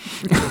 girlfriend.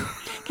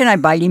 Can I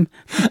bite him?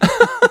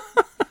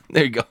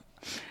 There you go.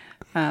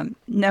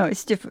 No,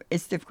 it's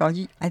difficult.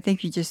 I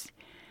think you just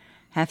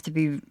have to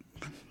be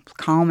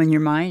calm in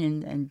your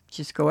mind and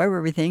just go over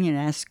everything and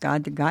ask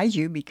God to guide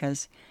you,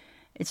 because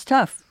it's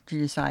tough to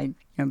decide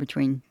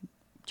between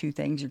two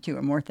things or two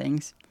or more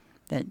things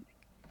that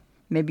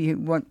maybe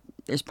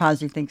there's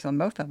positive things on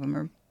both of them,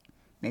 or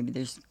maybe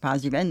there's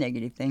positive and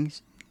negative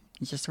things.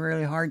 It's just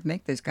really hard to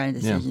make those kind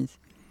of decisions.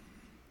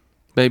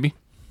 Yeah. Baby?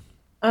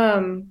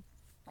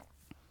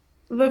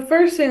 The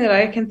first thing that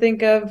I can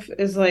think of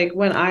is like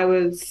when I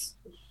was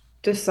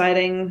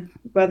deciding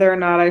whether or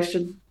not I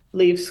should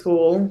leave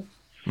school.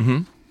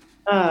 Mm-hmm.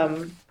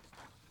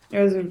 It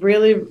was a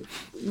really,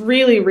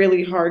 really,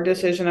 really hard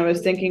decision. I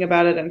was thinking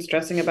about it and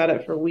stressing about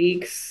it for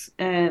weeks,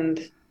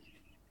 and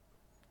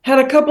had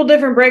a couple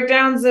different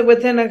breakdowns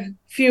within a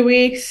few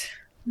weeks.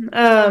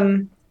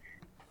 And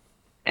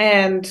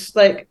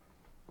like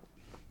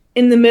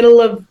in the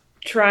middle of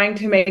trying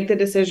to make the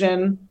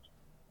decision,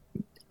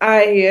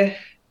 I'd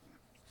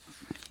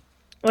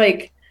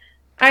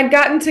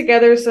gotten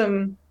together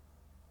some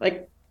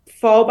like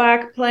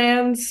fallback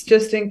plans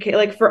just in case,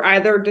 like for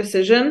either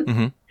decision.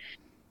 Mm-hmm.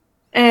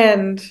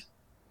 And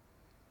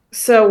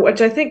so,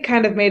 which I think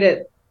kind of made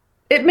it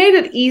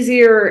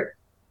easier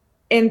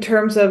in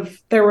terms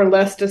of there were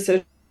less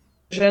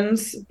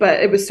decisions, but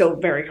it was still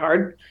very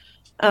hard.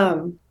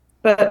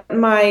 But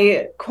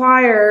my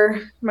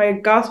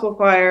gospel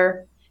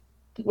choir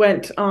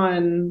went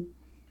to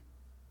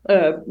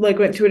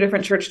a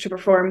different church to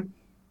perform.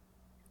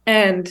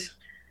 And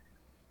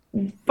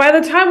by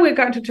the time we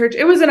got to church,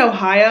 it was in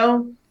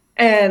Ohio,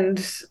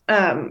 and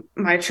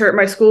my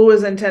school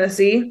was in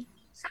Tennessee.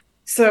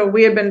 So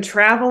we had been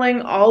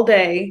traveling all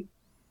day,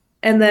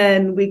 and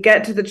then we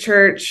get to the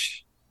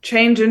church,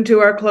 change into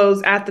our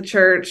clothes at the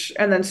church,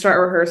 and then start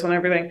rehearsal and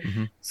everything.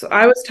 Mm-hmm. So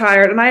I was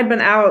tired, and I had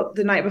been out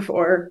the night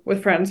before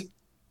with friends.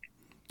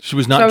 She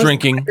was not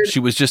drinking. She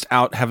was just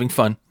out having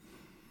fun.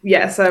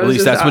 Yes, I was. At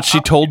least that's what she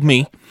told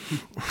me.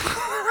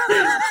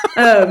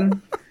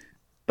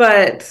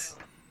 But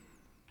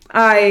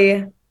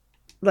I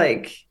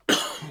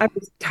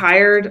was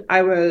tired.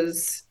 I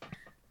was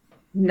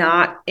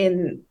not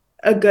in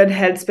a good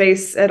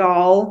headspace at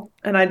all,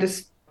 and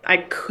I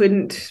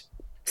couldn't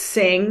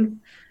sing.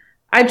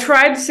 I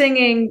tried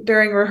singing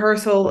during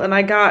rehearsal, and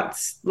I got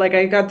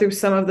through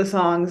some of the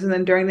songs, and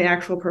then during the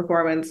actual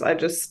performance, I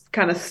just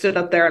kind of stood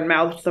up there and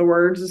mouthed the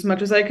words as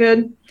much as I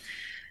could.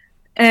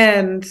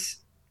 And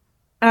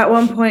at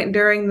one point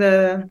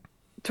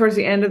towards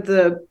the end of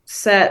the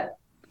set,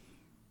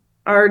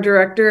 our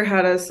director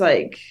had us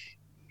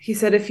he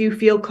said, if you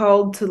feel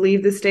called to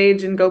leave the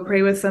stage and go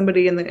pray with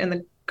somebody in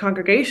the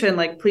congregation,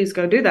 please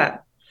go do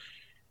that.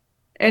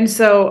 And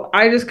so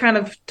I just kind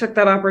of took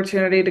that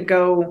opportunity to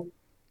go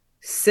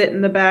sit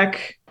in the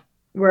back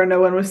where no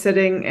one was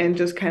sitting and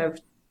just kind of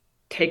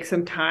take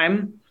some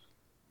time.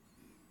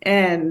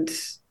 And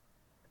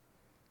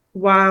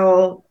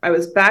while I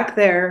was back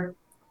there,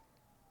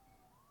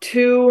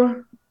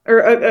 an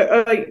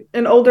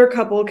older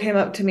couple came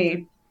up to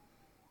me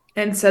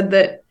and said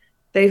that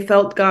they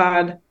felt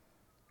God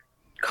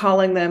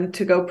calling them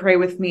to go pray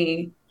with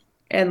me.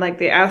 And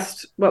they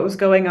asked what was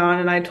going on,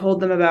 and I told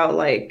them about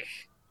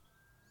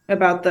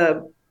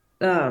the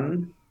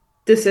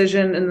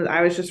decision, and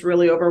I was just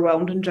really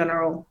overwhelmed in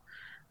general.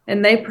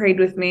 And they prayed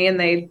with me, and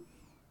they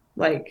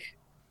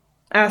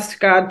asked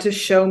God to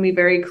show me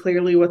very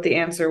clearly what the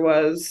answer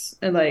was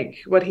and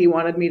what he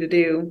wanted me to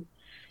do.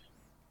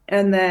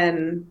 And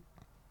then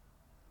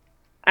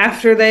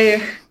after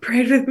they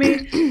prayed with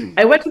me,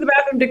 I went to the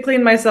bathroom to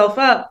clean myself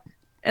up,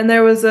 and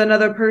there was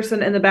another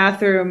person in the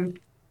bathroom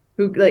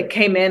who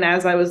came in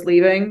as I was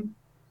leaving.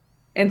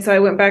 And so I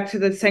went back to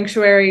the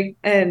sanctuary,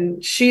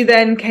 and she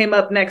then came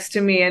up next to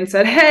me and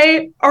said,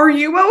 "Hey, are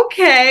you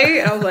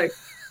okay?" And I was like,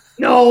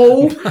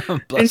 "No."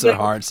 Bless their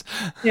hearts.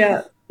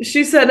 Yeah.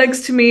 She sat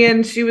next to me,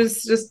 and she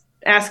was just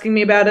asking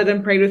me about it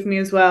and prayed with me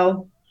as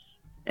well.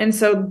 And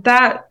so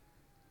that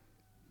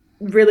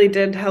really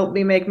did help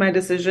me make my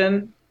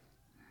decision.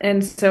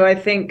 And so I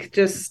think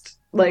just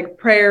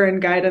prayer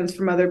and guidance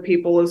from other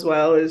people as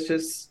well is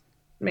just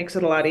makes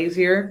it a lot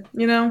easier,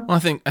 Well, I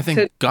think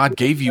God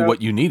gave you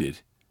what you needed.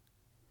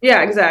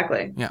 Yeah,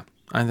 exactly. Yeah,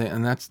 I think,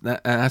 and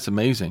that's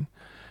amazing.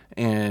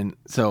 And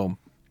so,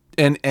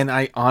 and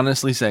I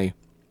honestly say,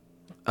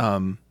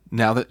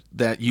 now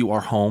that you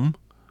are home,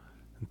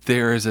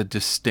 there is a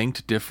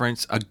distinct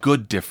difference, a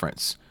good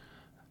difference,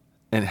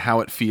 in how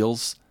it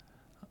feels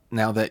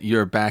now that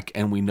you're back,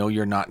 and we know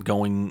you're not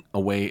going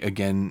away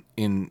again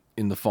in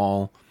the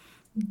fall.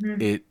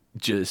 Mm-hmm.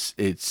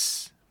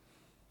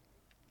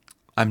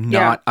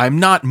 I'm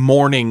not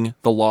mourning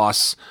the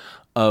loss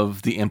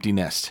of the empty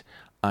nest.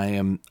 I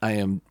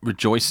am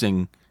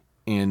rejoicing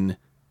in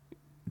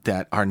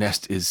that our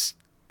nest has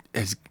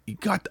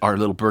got our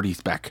little birdies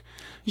back.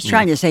 He's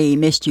trying to say he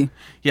missed you.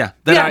 Yeah,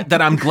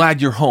 that I'm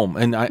glad you're home,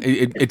 and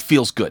it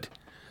feels good.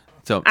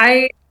 So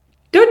I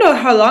don't know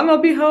how long I'll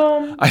be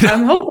home.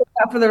 I'm hoping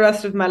not for the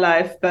rest of my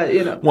life, but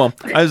Well,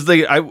 I was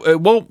thinking,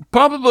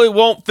 probably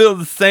won't feel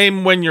the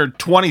same when you're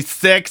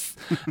 26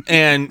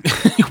 and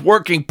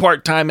working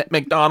part-time at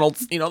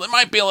McDonald's. There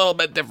might be a little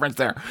bit difference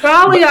there.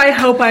 Probably, I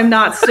hope I'm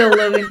not still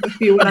living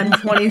with you when I'm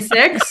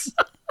 26.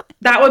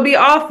 That would be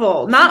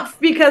awful. Not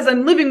because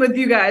I'm living with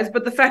you guys,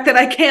 but the fact that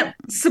I can't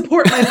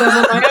support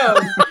myself on my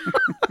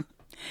own.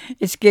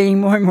 It's getting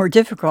more and more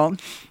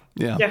difficult.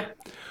 Yeah. Yeah.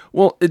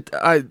 Well,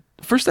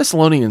 First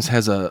Thessalonians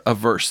has a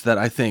verse that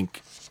I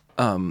think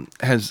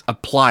has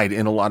applied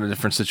in a lot of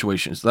different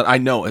situations that I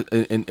know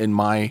in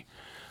my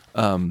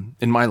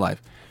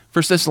life.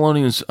 First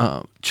Thessalonians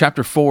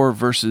chapter 4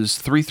 verses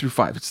 3 through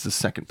 5. It's the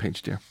second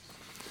page, dear.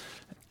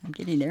 I'm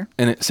getting there.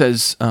 And it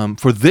says,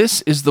 "For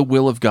this is the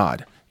will of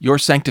God, your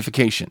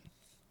sanctification."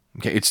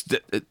 Okay, it's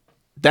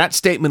that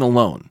statement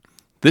alone.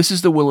 This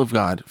is the will of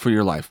God for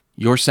your life,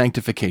 your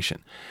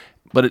sanctification.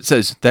 But it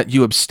says that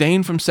you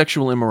abstain from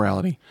sexual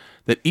immorality,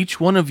 that each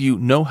one of you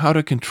know how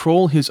to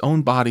control his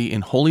own body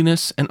in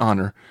holiness and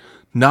honor,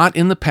 not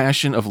in the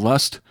passion of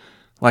lust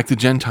like the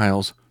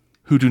Gentiles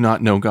who do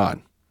not know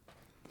God.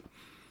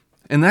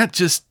 And that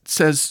just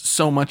says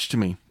so much to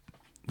me,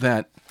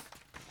 that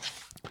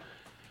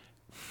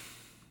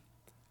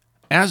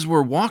as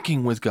we're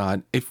walking with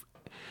God, if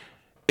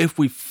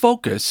we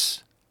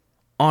focus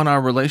on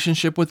our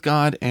relationship with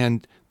God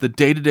and the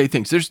day-to-day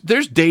things,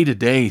 there's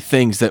day-to-day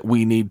things that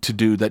we need to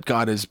do that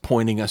God is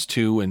pointing us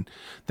to, and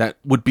that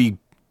would be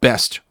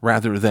best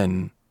rather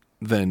than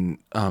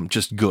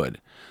just good.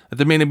 That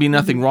there may be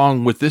nothing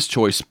wrong with this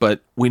choice,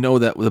 but we know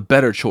that the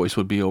better choice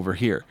would be over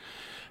here.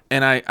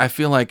 And I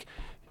feel like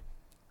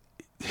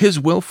his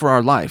will for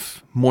our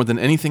life, more than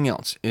anything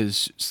else,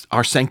 is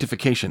our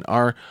sanctification,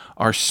 our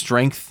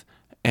strength,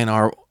 and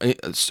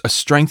a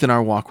strength in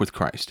our walk with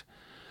Christ.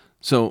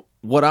 So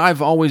what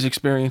I've always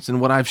experienced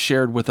and what I've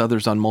shared with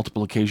others on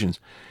multiple occasions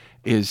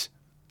is,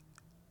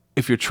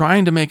 if you're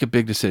trying to make a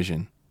big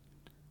decision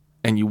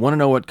and you want to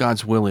know what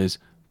God's will is,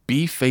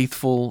 be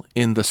faithful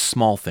in the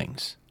small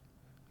things.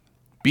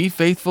 Be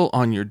faithful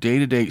on your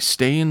day-to-day.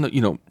 Stay in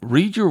the,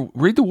 read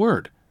the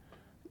word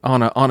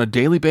on a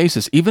daily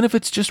basis, even if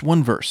it's just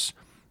one verse,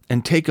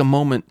 and take a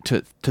moment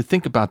to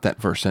think about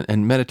that verse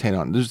and meditate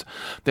on it.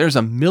 There's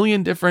a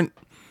million different,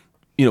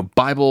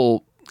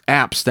 Bible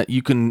apps that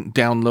you can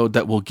download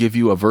that will give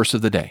you a verse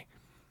of the day,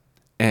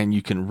 and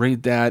you can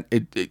read that.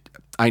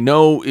 I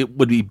know it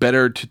would be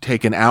better to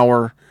take an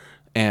hour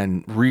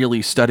and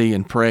really study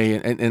and pray,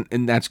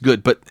 and that's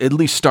good, but at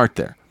least start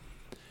there.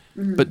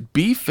 Mm-hmm. But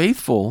be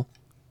faithful,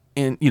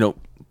 and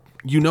that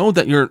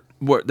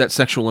that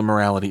sexual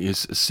immorality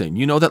is a sin.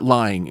 You know that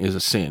lying is a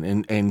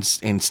sin, and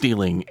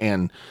stealing,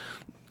 and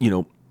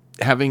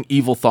having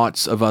evil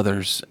thoughts of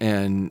others,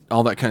 and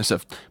all that kind of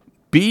stuff.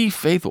 Be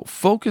faithful.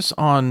 Focus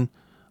on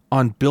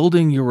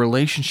building your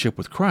relationship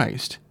with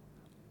Christ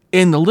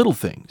in the little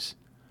things.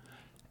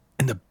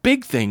 And the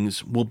big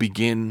things will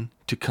begin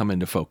to come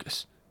into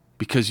focus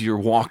because you're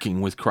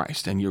walking with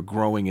Christ and you're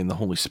growing in the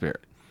Holy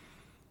Spirit.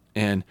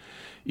 And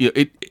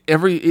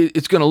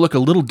it's going to look a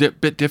little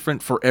bit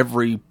different for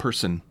every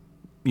person,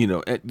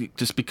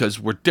 just because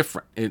we're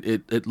different.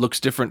 It looks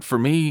different for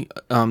me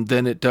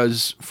than it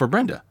does for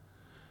Brenda.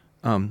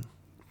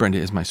 Brenda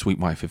is my sweet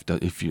wife,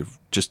 if you're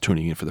just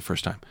tuning in for the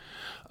first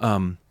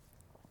time.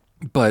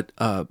 But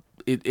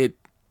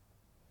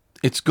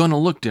it's going to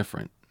look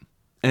different,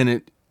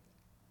 and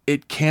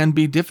it can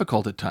be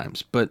difficult at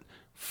times, but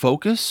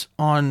focus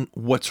on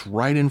what's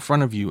right in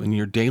front of you in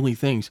your daily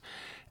things,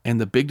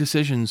 and the big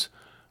decisions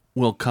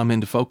will come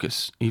into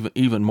focus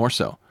even more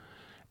so.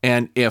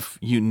 And if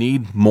you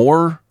need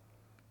more,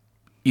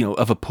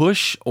 of a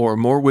push or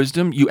more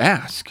wisdom, you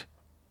ask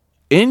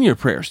in your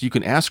prayers. You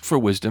can ask for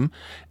wisdom,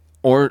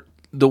 or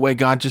the way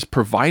God just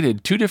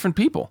provided 2 different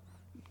people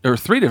or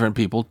 3 different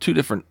people, 2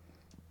 different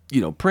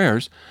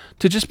prayers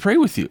to just pray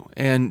with you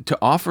and to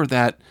offer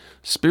that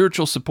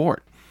spiritual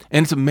support.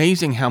 And it's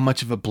amazing how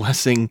much of a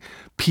blessing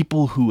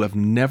people who have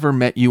never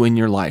met you in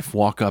your life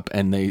walk up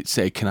and they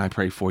say, "Can I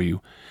pray for you?"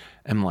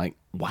 I'm like,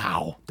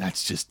 wow,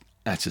 that's just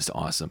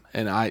awesome.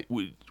 And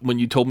when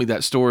you told me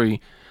that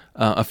story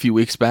a few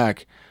weeks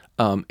back,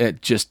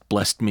 it just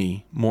blessed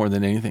me more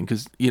than anything,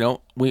 because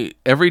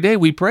every day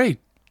we pray,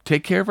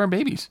 take care of our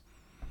babies,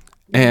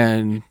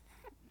 and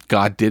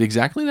God did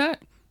exactly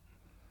that.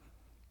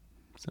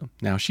 So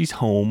now she's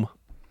home,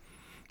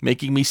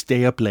 making me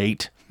stay up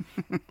late.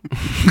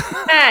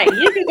 Hey,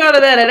 you can go to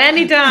bed at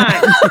any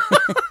time.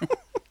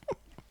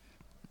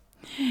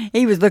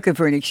 He was looking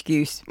for an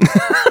excuse.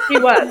 He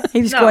was.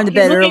 He was going to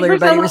bed earlier,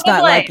 but he was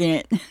not liking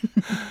it.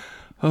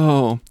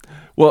 Oh,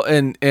 well,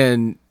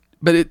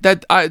 but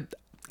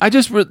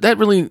that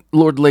really,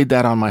 Lord, laid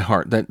that on my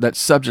heart. That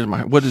subject on my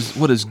heart. What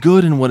is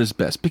good and what is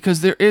best?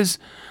 Because there is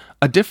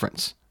a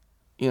difference.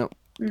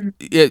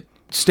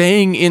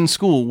 Staying in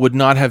school would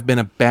not have been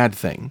a bad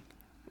thing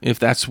if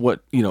that's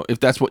what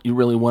you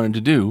really wanted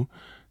to do.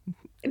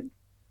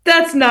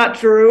 That's not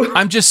true.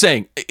 I'm just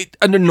saying.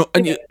 As an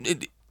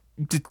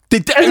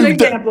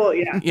example,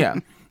 yeah. Yeah,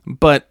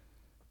 but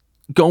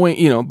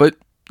but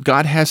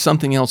God has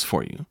something else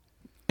for you,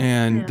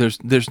 and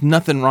there's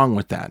nothing wrong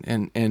with that,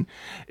 and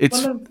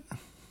it's. Go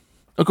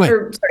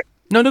ahead.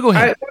 No, go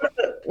ahead.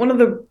 One of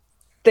the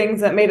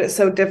things that made it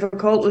so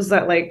difficult was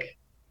that,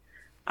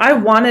 I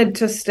wanted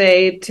to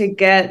stay to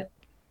get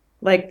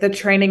the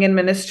training in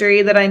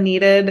ministry that I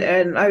needed,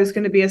 and I was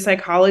going to be a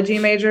psychology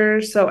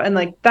major. So, and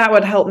that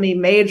would help me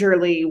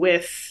majorly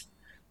with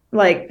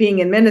being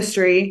in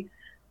ministry,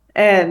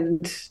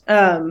 and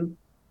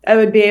I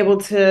would be able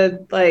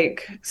to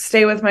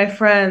stay with my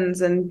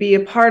friends and be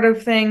a part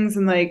of things,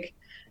 and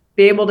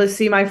be able to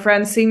see my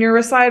friends' senior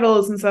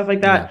recitals and stuff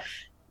like that. Yeah.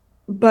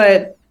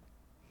 But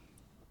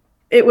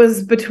it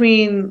was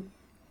between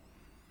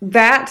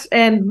that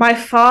and my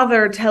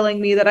father telling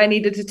me that I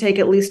needed to take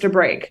at least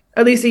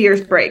a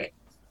year's break.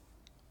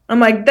 I'm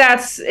like,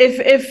 that's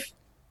if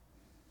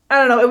I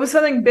don't know, it was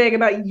something big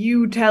about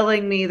you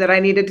telling me that I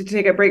needed to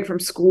take a break from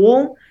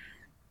school,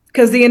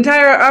 because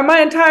my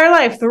entire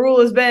life the rule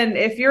has been,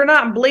 if you're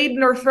not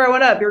bleeding or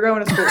throwing up, you're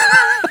going to school.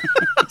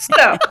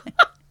 So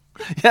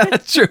yeah,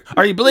 that's true.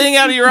 Are you bleeding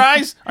out of your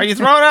eyes? Are you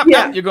throwing up?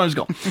 Yeah. No, you're going to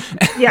school.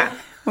 Yeah.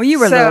 Well, you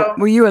were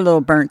a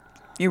little burnt.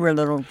 You were a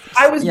little.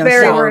 I was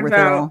very burnt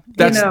out.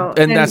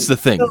 That's the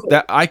thing,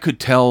 that I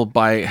could tell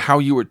by how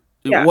you were,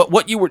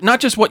 what you were, not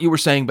just what you were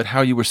saying, but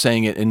how you were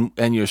saying it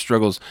and your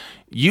struggles.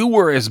 You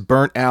were as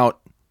burnt out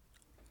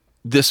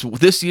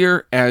this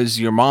year as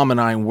your mom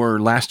and I were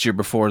last year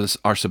before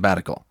our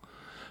sabbatical,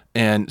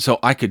 and so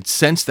I could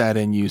sense that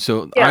in you.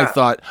 So I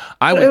thought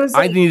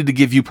I needed to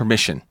give you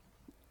permission.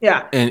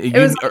 Yeah, and it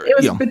was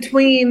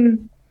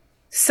between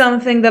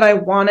something that I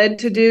wanted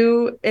to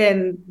do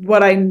and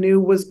what I knew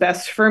was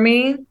best for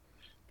me.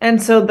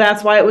 And so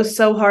that's why it was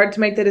so hard to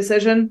make the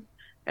decision.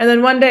 And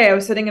then one day I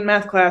was sitting in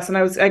math class and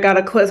I got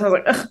a quiz and I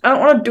was like, I don't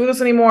want to do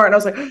this anymore. And I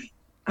was like,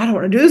 I don't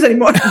want to do this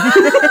anymore.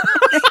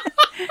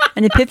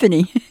 An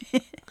epiphany.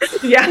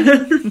 Yeah.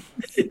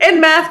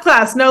 In math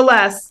class, no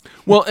less.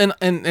 Well,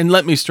 and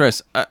let me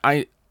stress,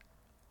 I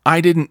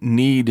didn't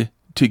need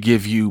to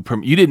give you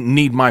you didn't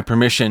need my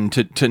permission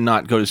to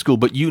not go to school,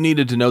 but you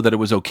needed to know that it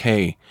was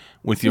okay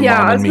with your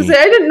mom and me.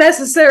 I didn't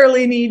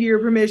necessarily need your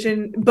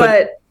permission,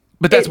 but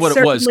that's what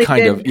it was,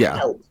 kind of. Yeah.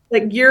 Help.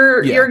 Like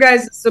your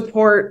guys'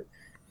 support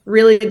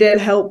really did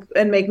help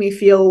and make me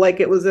feel like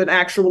it was an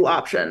actual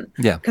option.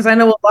 Yeah. Because I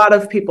know a lot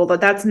of people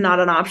that's not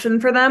an option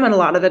for them, and a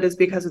lot of it is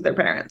because of their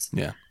parents.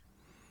 Yeah.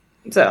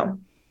 So.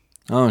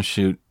 Oh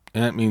shoot!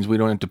 And that means we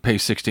don't have to pay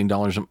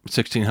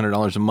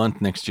 $1,600 a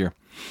month next year.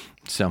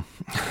 So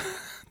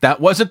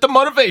that wasn't the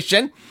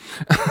motivation.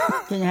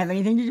 Didn't have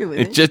anything to do with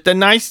it. It's just a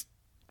nice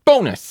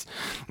bonus.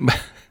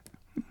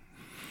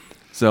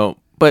 So,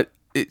 but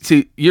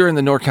see, you're in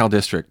the NorCal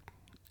district.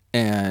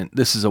 And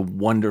this is a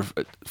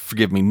wonderful,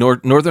 forgive me,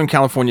 Northern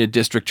California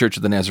District Church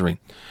of the Nazarene.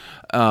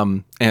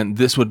 And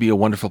this would be a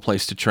wonderful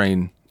place to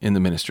train in the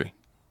ministry.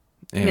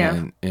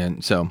 And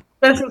so.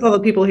 Especially with all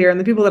the people here and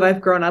the people that I've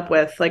grown up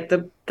with, like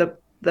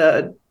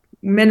the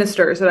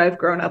ministers that I've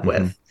grown up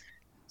with.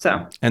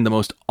 So. And the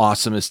most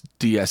awesomest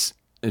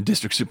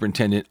district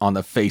superintendent on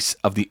the face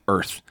of the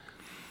earth.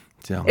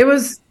 So. It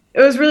was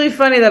really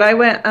funny that I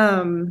went,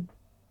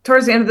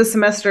 towards the end of the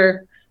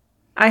semester,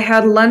 I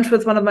had lunch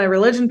with one of my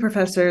religion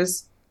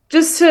professors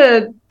just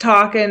to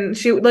talk, and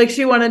she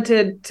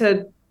wanted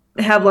to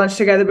have lunch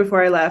together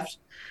before I left.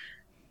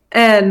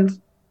 And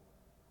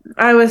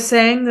I was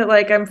saying that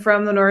I'm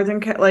from the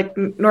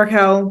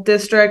NorCal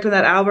district and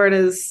that Albert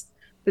is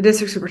the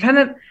district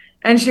superintendent.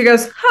 And she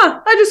goes,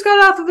 I just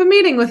got off of a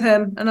meeting with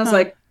him. And I was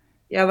like,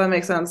 yeah, that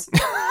makes sense.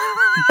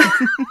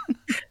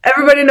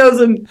 Everybody knows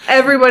him.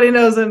 Everybody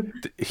knows him.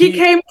 He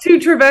came to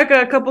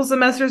Trevecca a couple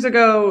semesters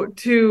ago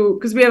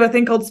because we have a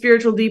thing called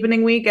Spiritual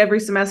Deepening Week every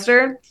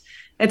semester.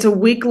 It's a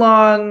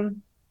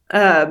week-long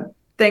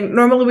thing.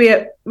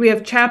 Normally we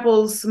have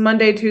chapels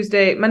Monday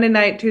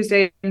night,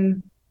 Tuesday,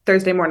 and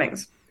Thursday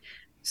mornings.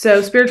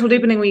 So Spiritual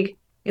Deepening Week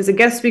is a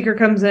guest speaker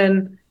comes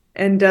in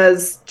and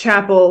does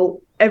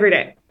chapel every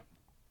day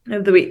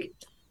of the week.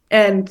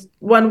 And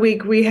one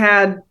week we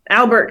had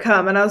Albert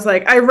come, and I was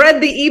like, I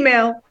read the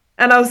email,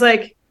 and I was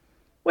like,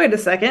 wait a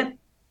second.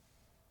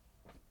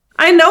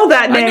 I know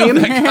that name.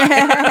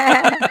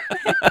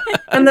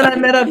 And then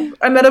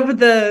I met up with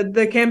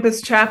the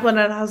campus chaplain,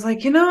 and I was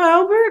like,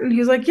 Albert? And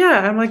he's like,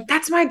 yeah. I'm like,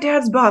 that's my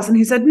dad's boss. And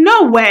he said,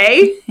 no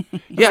way.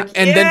 Yeah.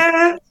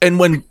 Then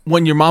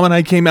when your mom and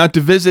I came out to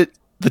visit,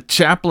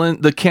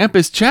 the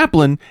campus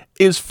chaplain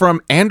is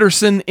from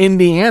Anderson,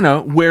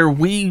 Indiana, where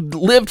we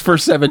lived for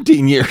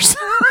 17 years.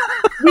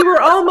 We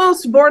were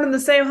almost born in the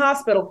same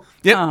hospital.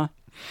 Yep.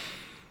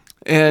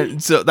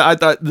 And so I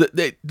thought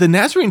the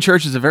Nazarene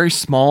Church is a very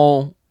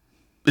small,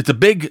 it's a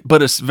big,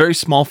 but a very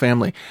small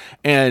family.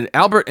 And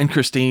Albert and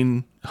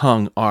Christine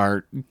Hung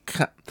are,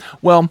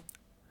 well,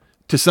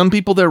 to some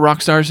people, they're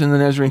rock stars in the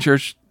Nazarene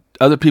Church.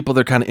 Other people,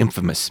 they're kind of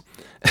infamous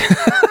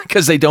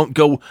because they don't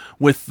go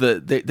with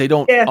they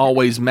don't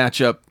always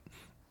match up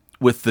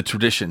with the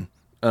tradition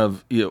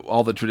of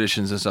all the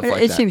traditions and stuff like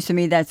that. It seems to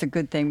me that's a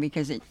good thing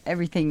because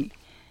everything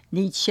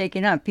needs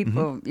shaking up.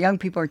 Young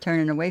people are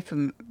turning away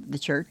from the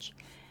church,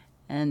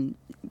 and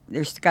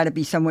there's got to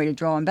be some way to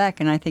draw them back.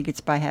 And I think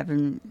it's by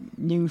having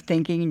new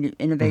thinking,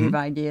 innovative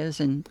ideas,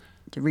 and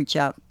to reach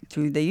out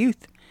to the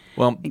youth.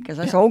 Well, because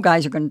us old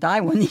guys are going to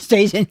die one of these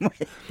days anyway.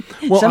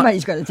 Well,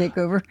 somebody's got to take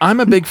over. I'm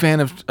a big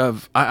fan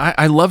of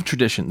I love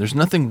tradition. There's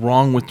nothing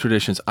wrong with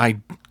traditions.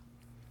 I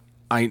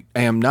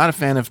am not a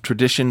fan of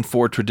tradition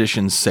for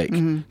tradition's sake.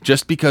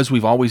 Just because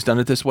we've always done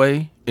it this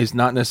way is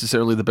not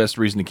necessarily the best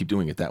reason to keep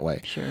doing it that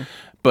way. Sure.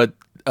 But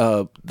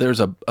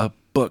there's a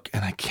book,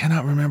 and I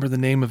cannot remember the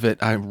name of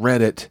it. I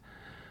read it.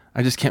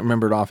 I just can't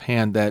remember it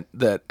offhand,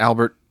 that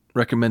Albert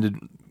recommended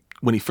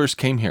when he first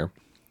came here.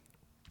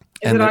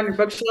 Is it on your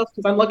bookshelf?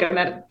 Because I'm looking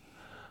at it.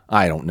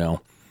 I don't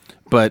know.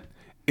 But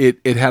it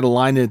had a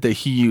line in it that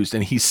he used,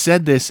 and he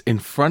said this in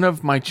front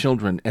of my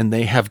children, and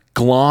they have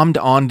glommed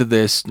onto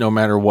this no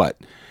matter what.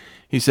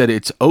 He said,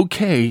 it's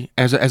okay,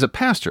 as a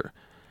pastor,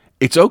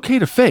 it's okay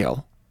to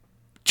fail,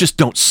 just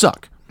don't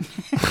suck.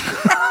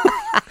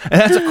 And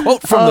that's a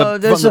quote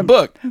from the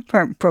book.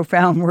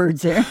 Profound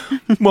words there.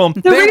 Well,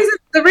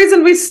 the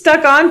reason we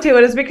stuck onto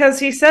it is because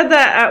he said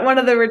that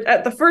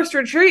at the first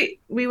retreat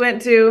we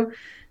went to,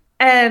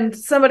 and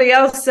somebody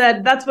else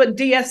said that's what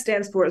DS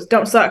stands for, is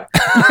don't suck.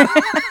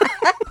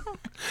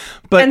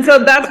 And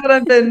so that's what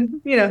I've been,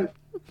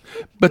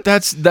 But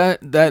that's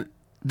that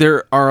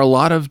there are a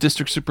lot of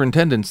district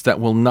superintendents that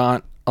will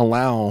not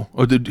allow,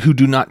 or who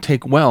do not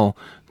take well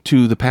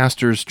to the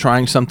pastors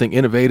trying something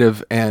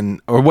innovative,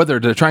 or whether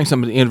they're trying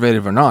something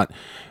innovative or not,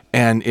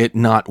 and it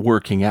not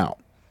working out.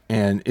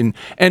 And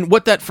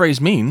what that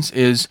phrase means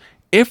is,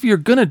 if you're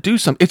going to do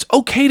something, it's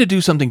okay to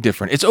do something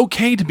different. It's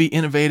okay to be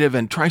innovative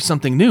and try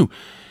something new.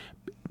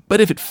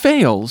 But if it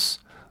fails,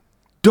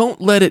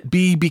 don't let it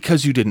be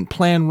because you didn't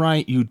plan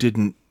right, you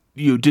didn't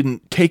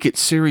take it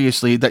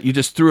seriously, that you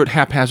just threw it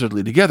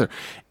haphazardly together.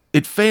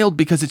 It failed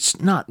because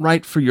it's not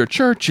right for your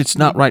church, it's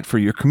not right for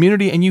your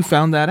community, and you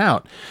found that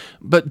out.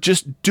 But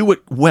just do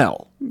it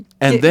well,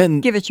 and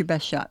then give it your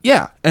best shot.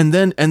 Yeah, and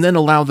then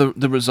allow the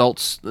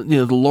results.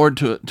 The Lord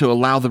to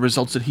allow the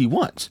results that He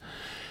wants.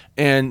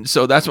 And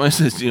so that's why I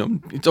says,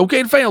 it's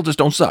okay to fail, just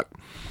don't suck.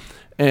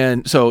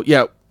 And so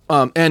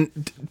and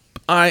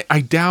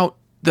I doubt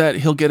that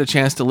he'll get a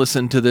chance to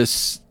listen to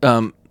this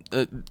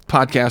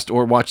podcast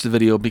or watch the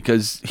video,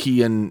 because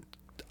he and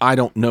I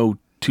don't know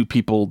two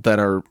people that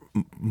are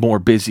more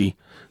busy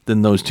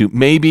than those two.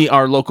 Maybe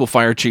our local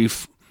fire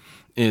chief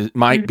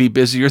might be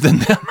busier than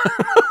them,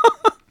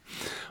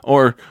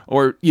 or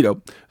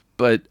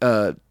but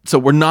so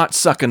we're not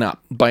sucking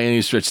up by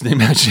any stretch of the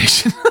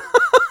imagination.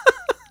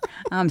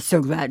 I'm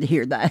so glad to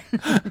hear that.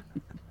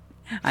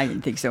 I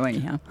didn't think so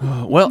anyhow.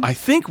 Well, I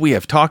think we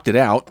have talked it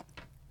out.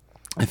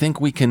 I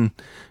think we can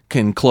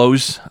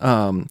close.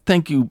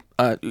 Thank you.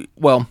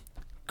 Well,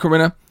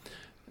 Corinna,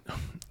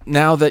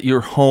 now that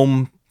you're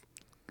home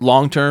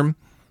long term,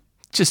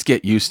 just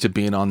get used to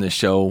being on this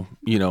show.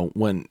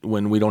 When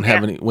we don't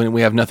have when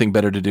we have nothing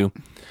better to do.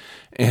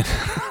 And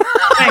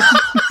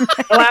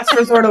the last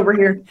resort over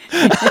here.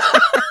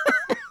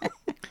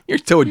 You're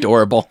so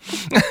adorable.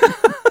 You're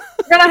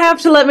gonna have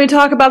to let me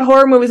talk about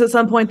horror movies at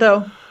some point,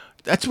 though.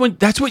 That's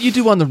what you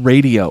do on the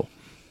radio.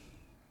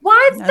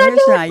 Why is that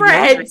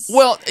different?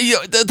 Well,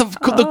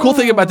 the cool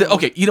thing about that.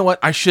 Okay, you know what?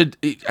 I should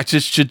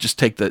just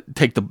take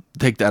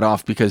that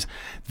off, because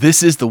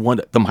this is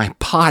my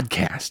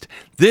podcast.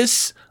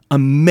 This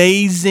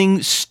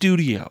amazing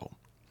studio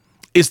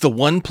is the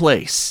one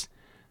place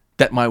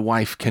that my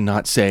wife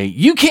cannot say,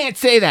 "You can't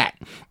say that."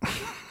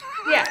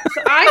 Yeah,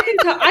 so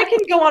I can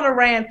go on a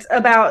rant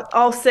about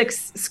all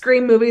 6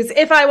 Scream movies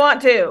if I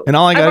want to. And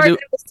all I gotta do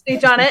a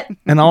speech on it.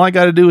 And all I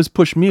gotta do is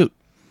push mute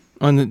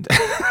on the.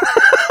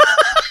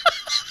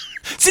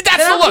 See,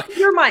 that's the look.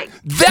 Your mic.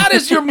 That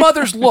is your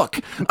mother's look.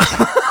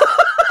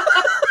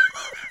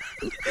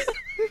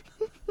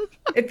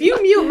 If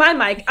you mute my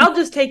mic, I'll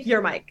just take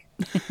your mic.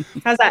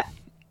 How's that?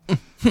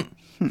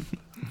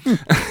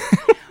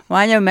 Well,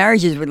 I know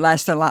marriages would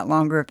last a lot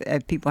longer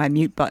if people had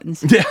mute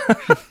buttons. Yeah.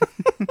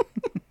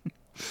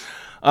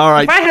 All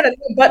right. If I had a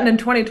mute button in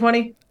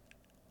 2020.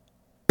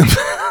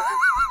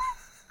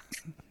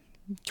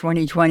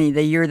 2020,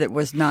 the year that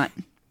was not.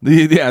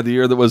 The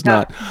year that was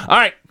not. All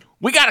right.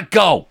 We got to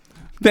go.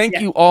 Thank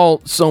you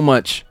all so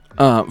much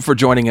for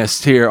joining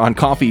us here on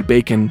Coffee,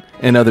 Bacon,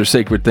 and Other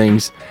Sacred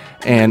Things.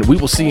 And we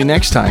will see you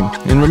next time.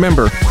 And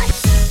remember,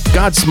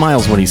 God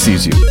smiles when He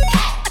sees you.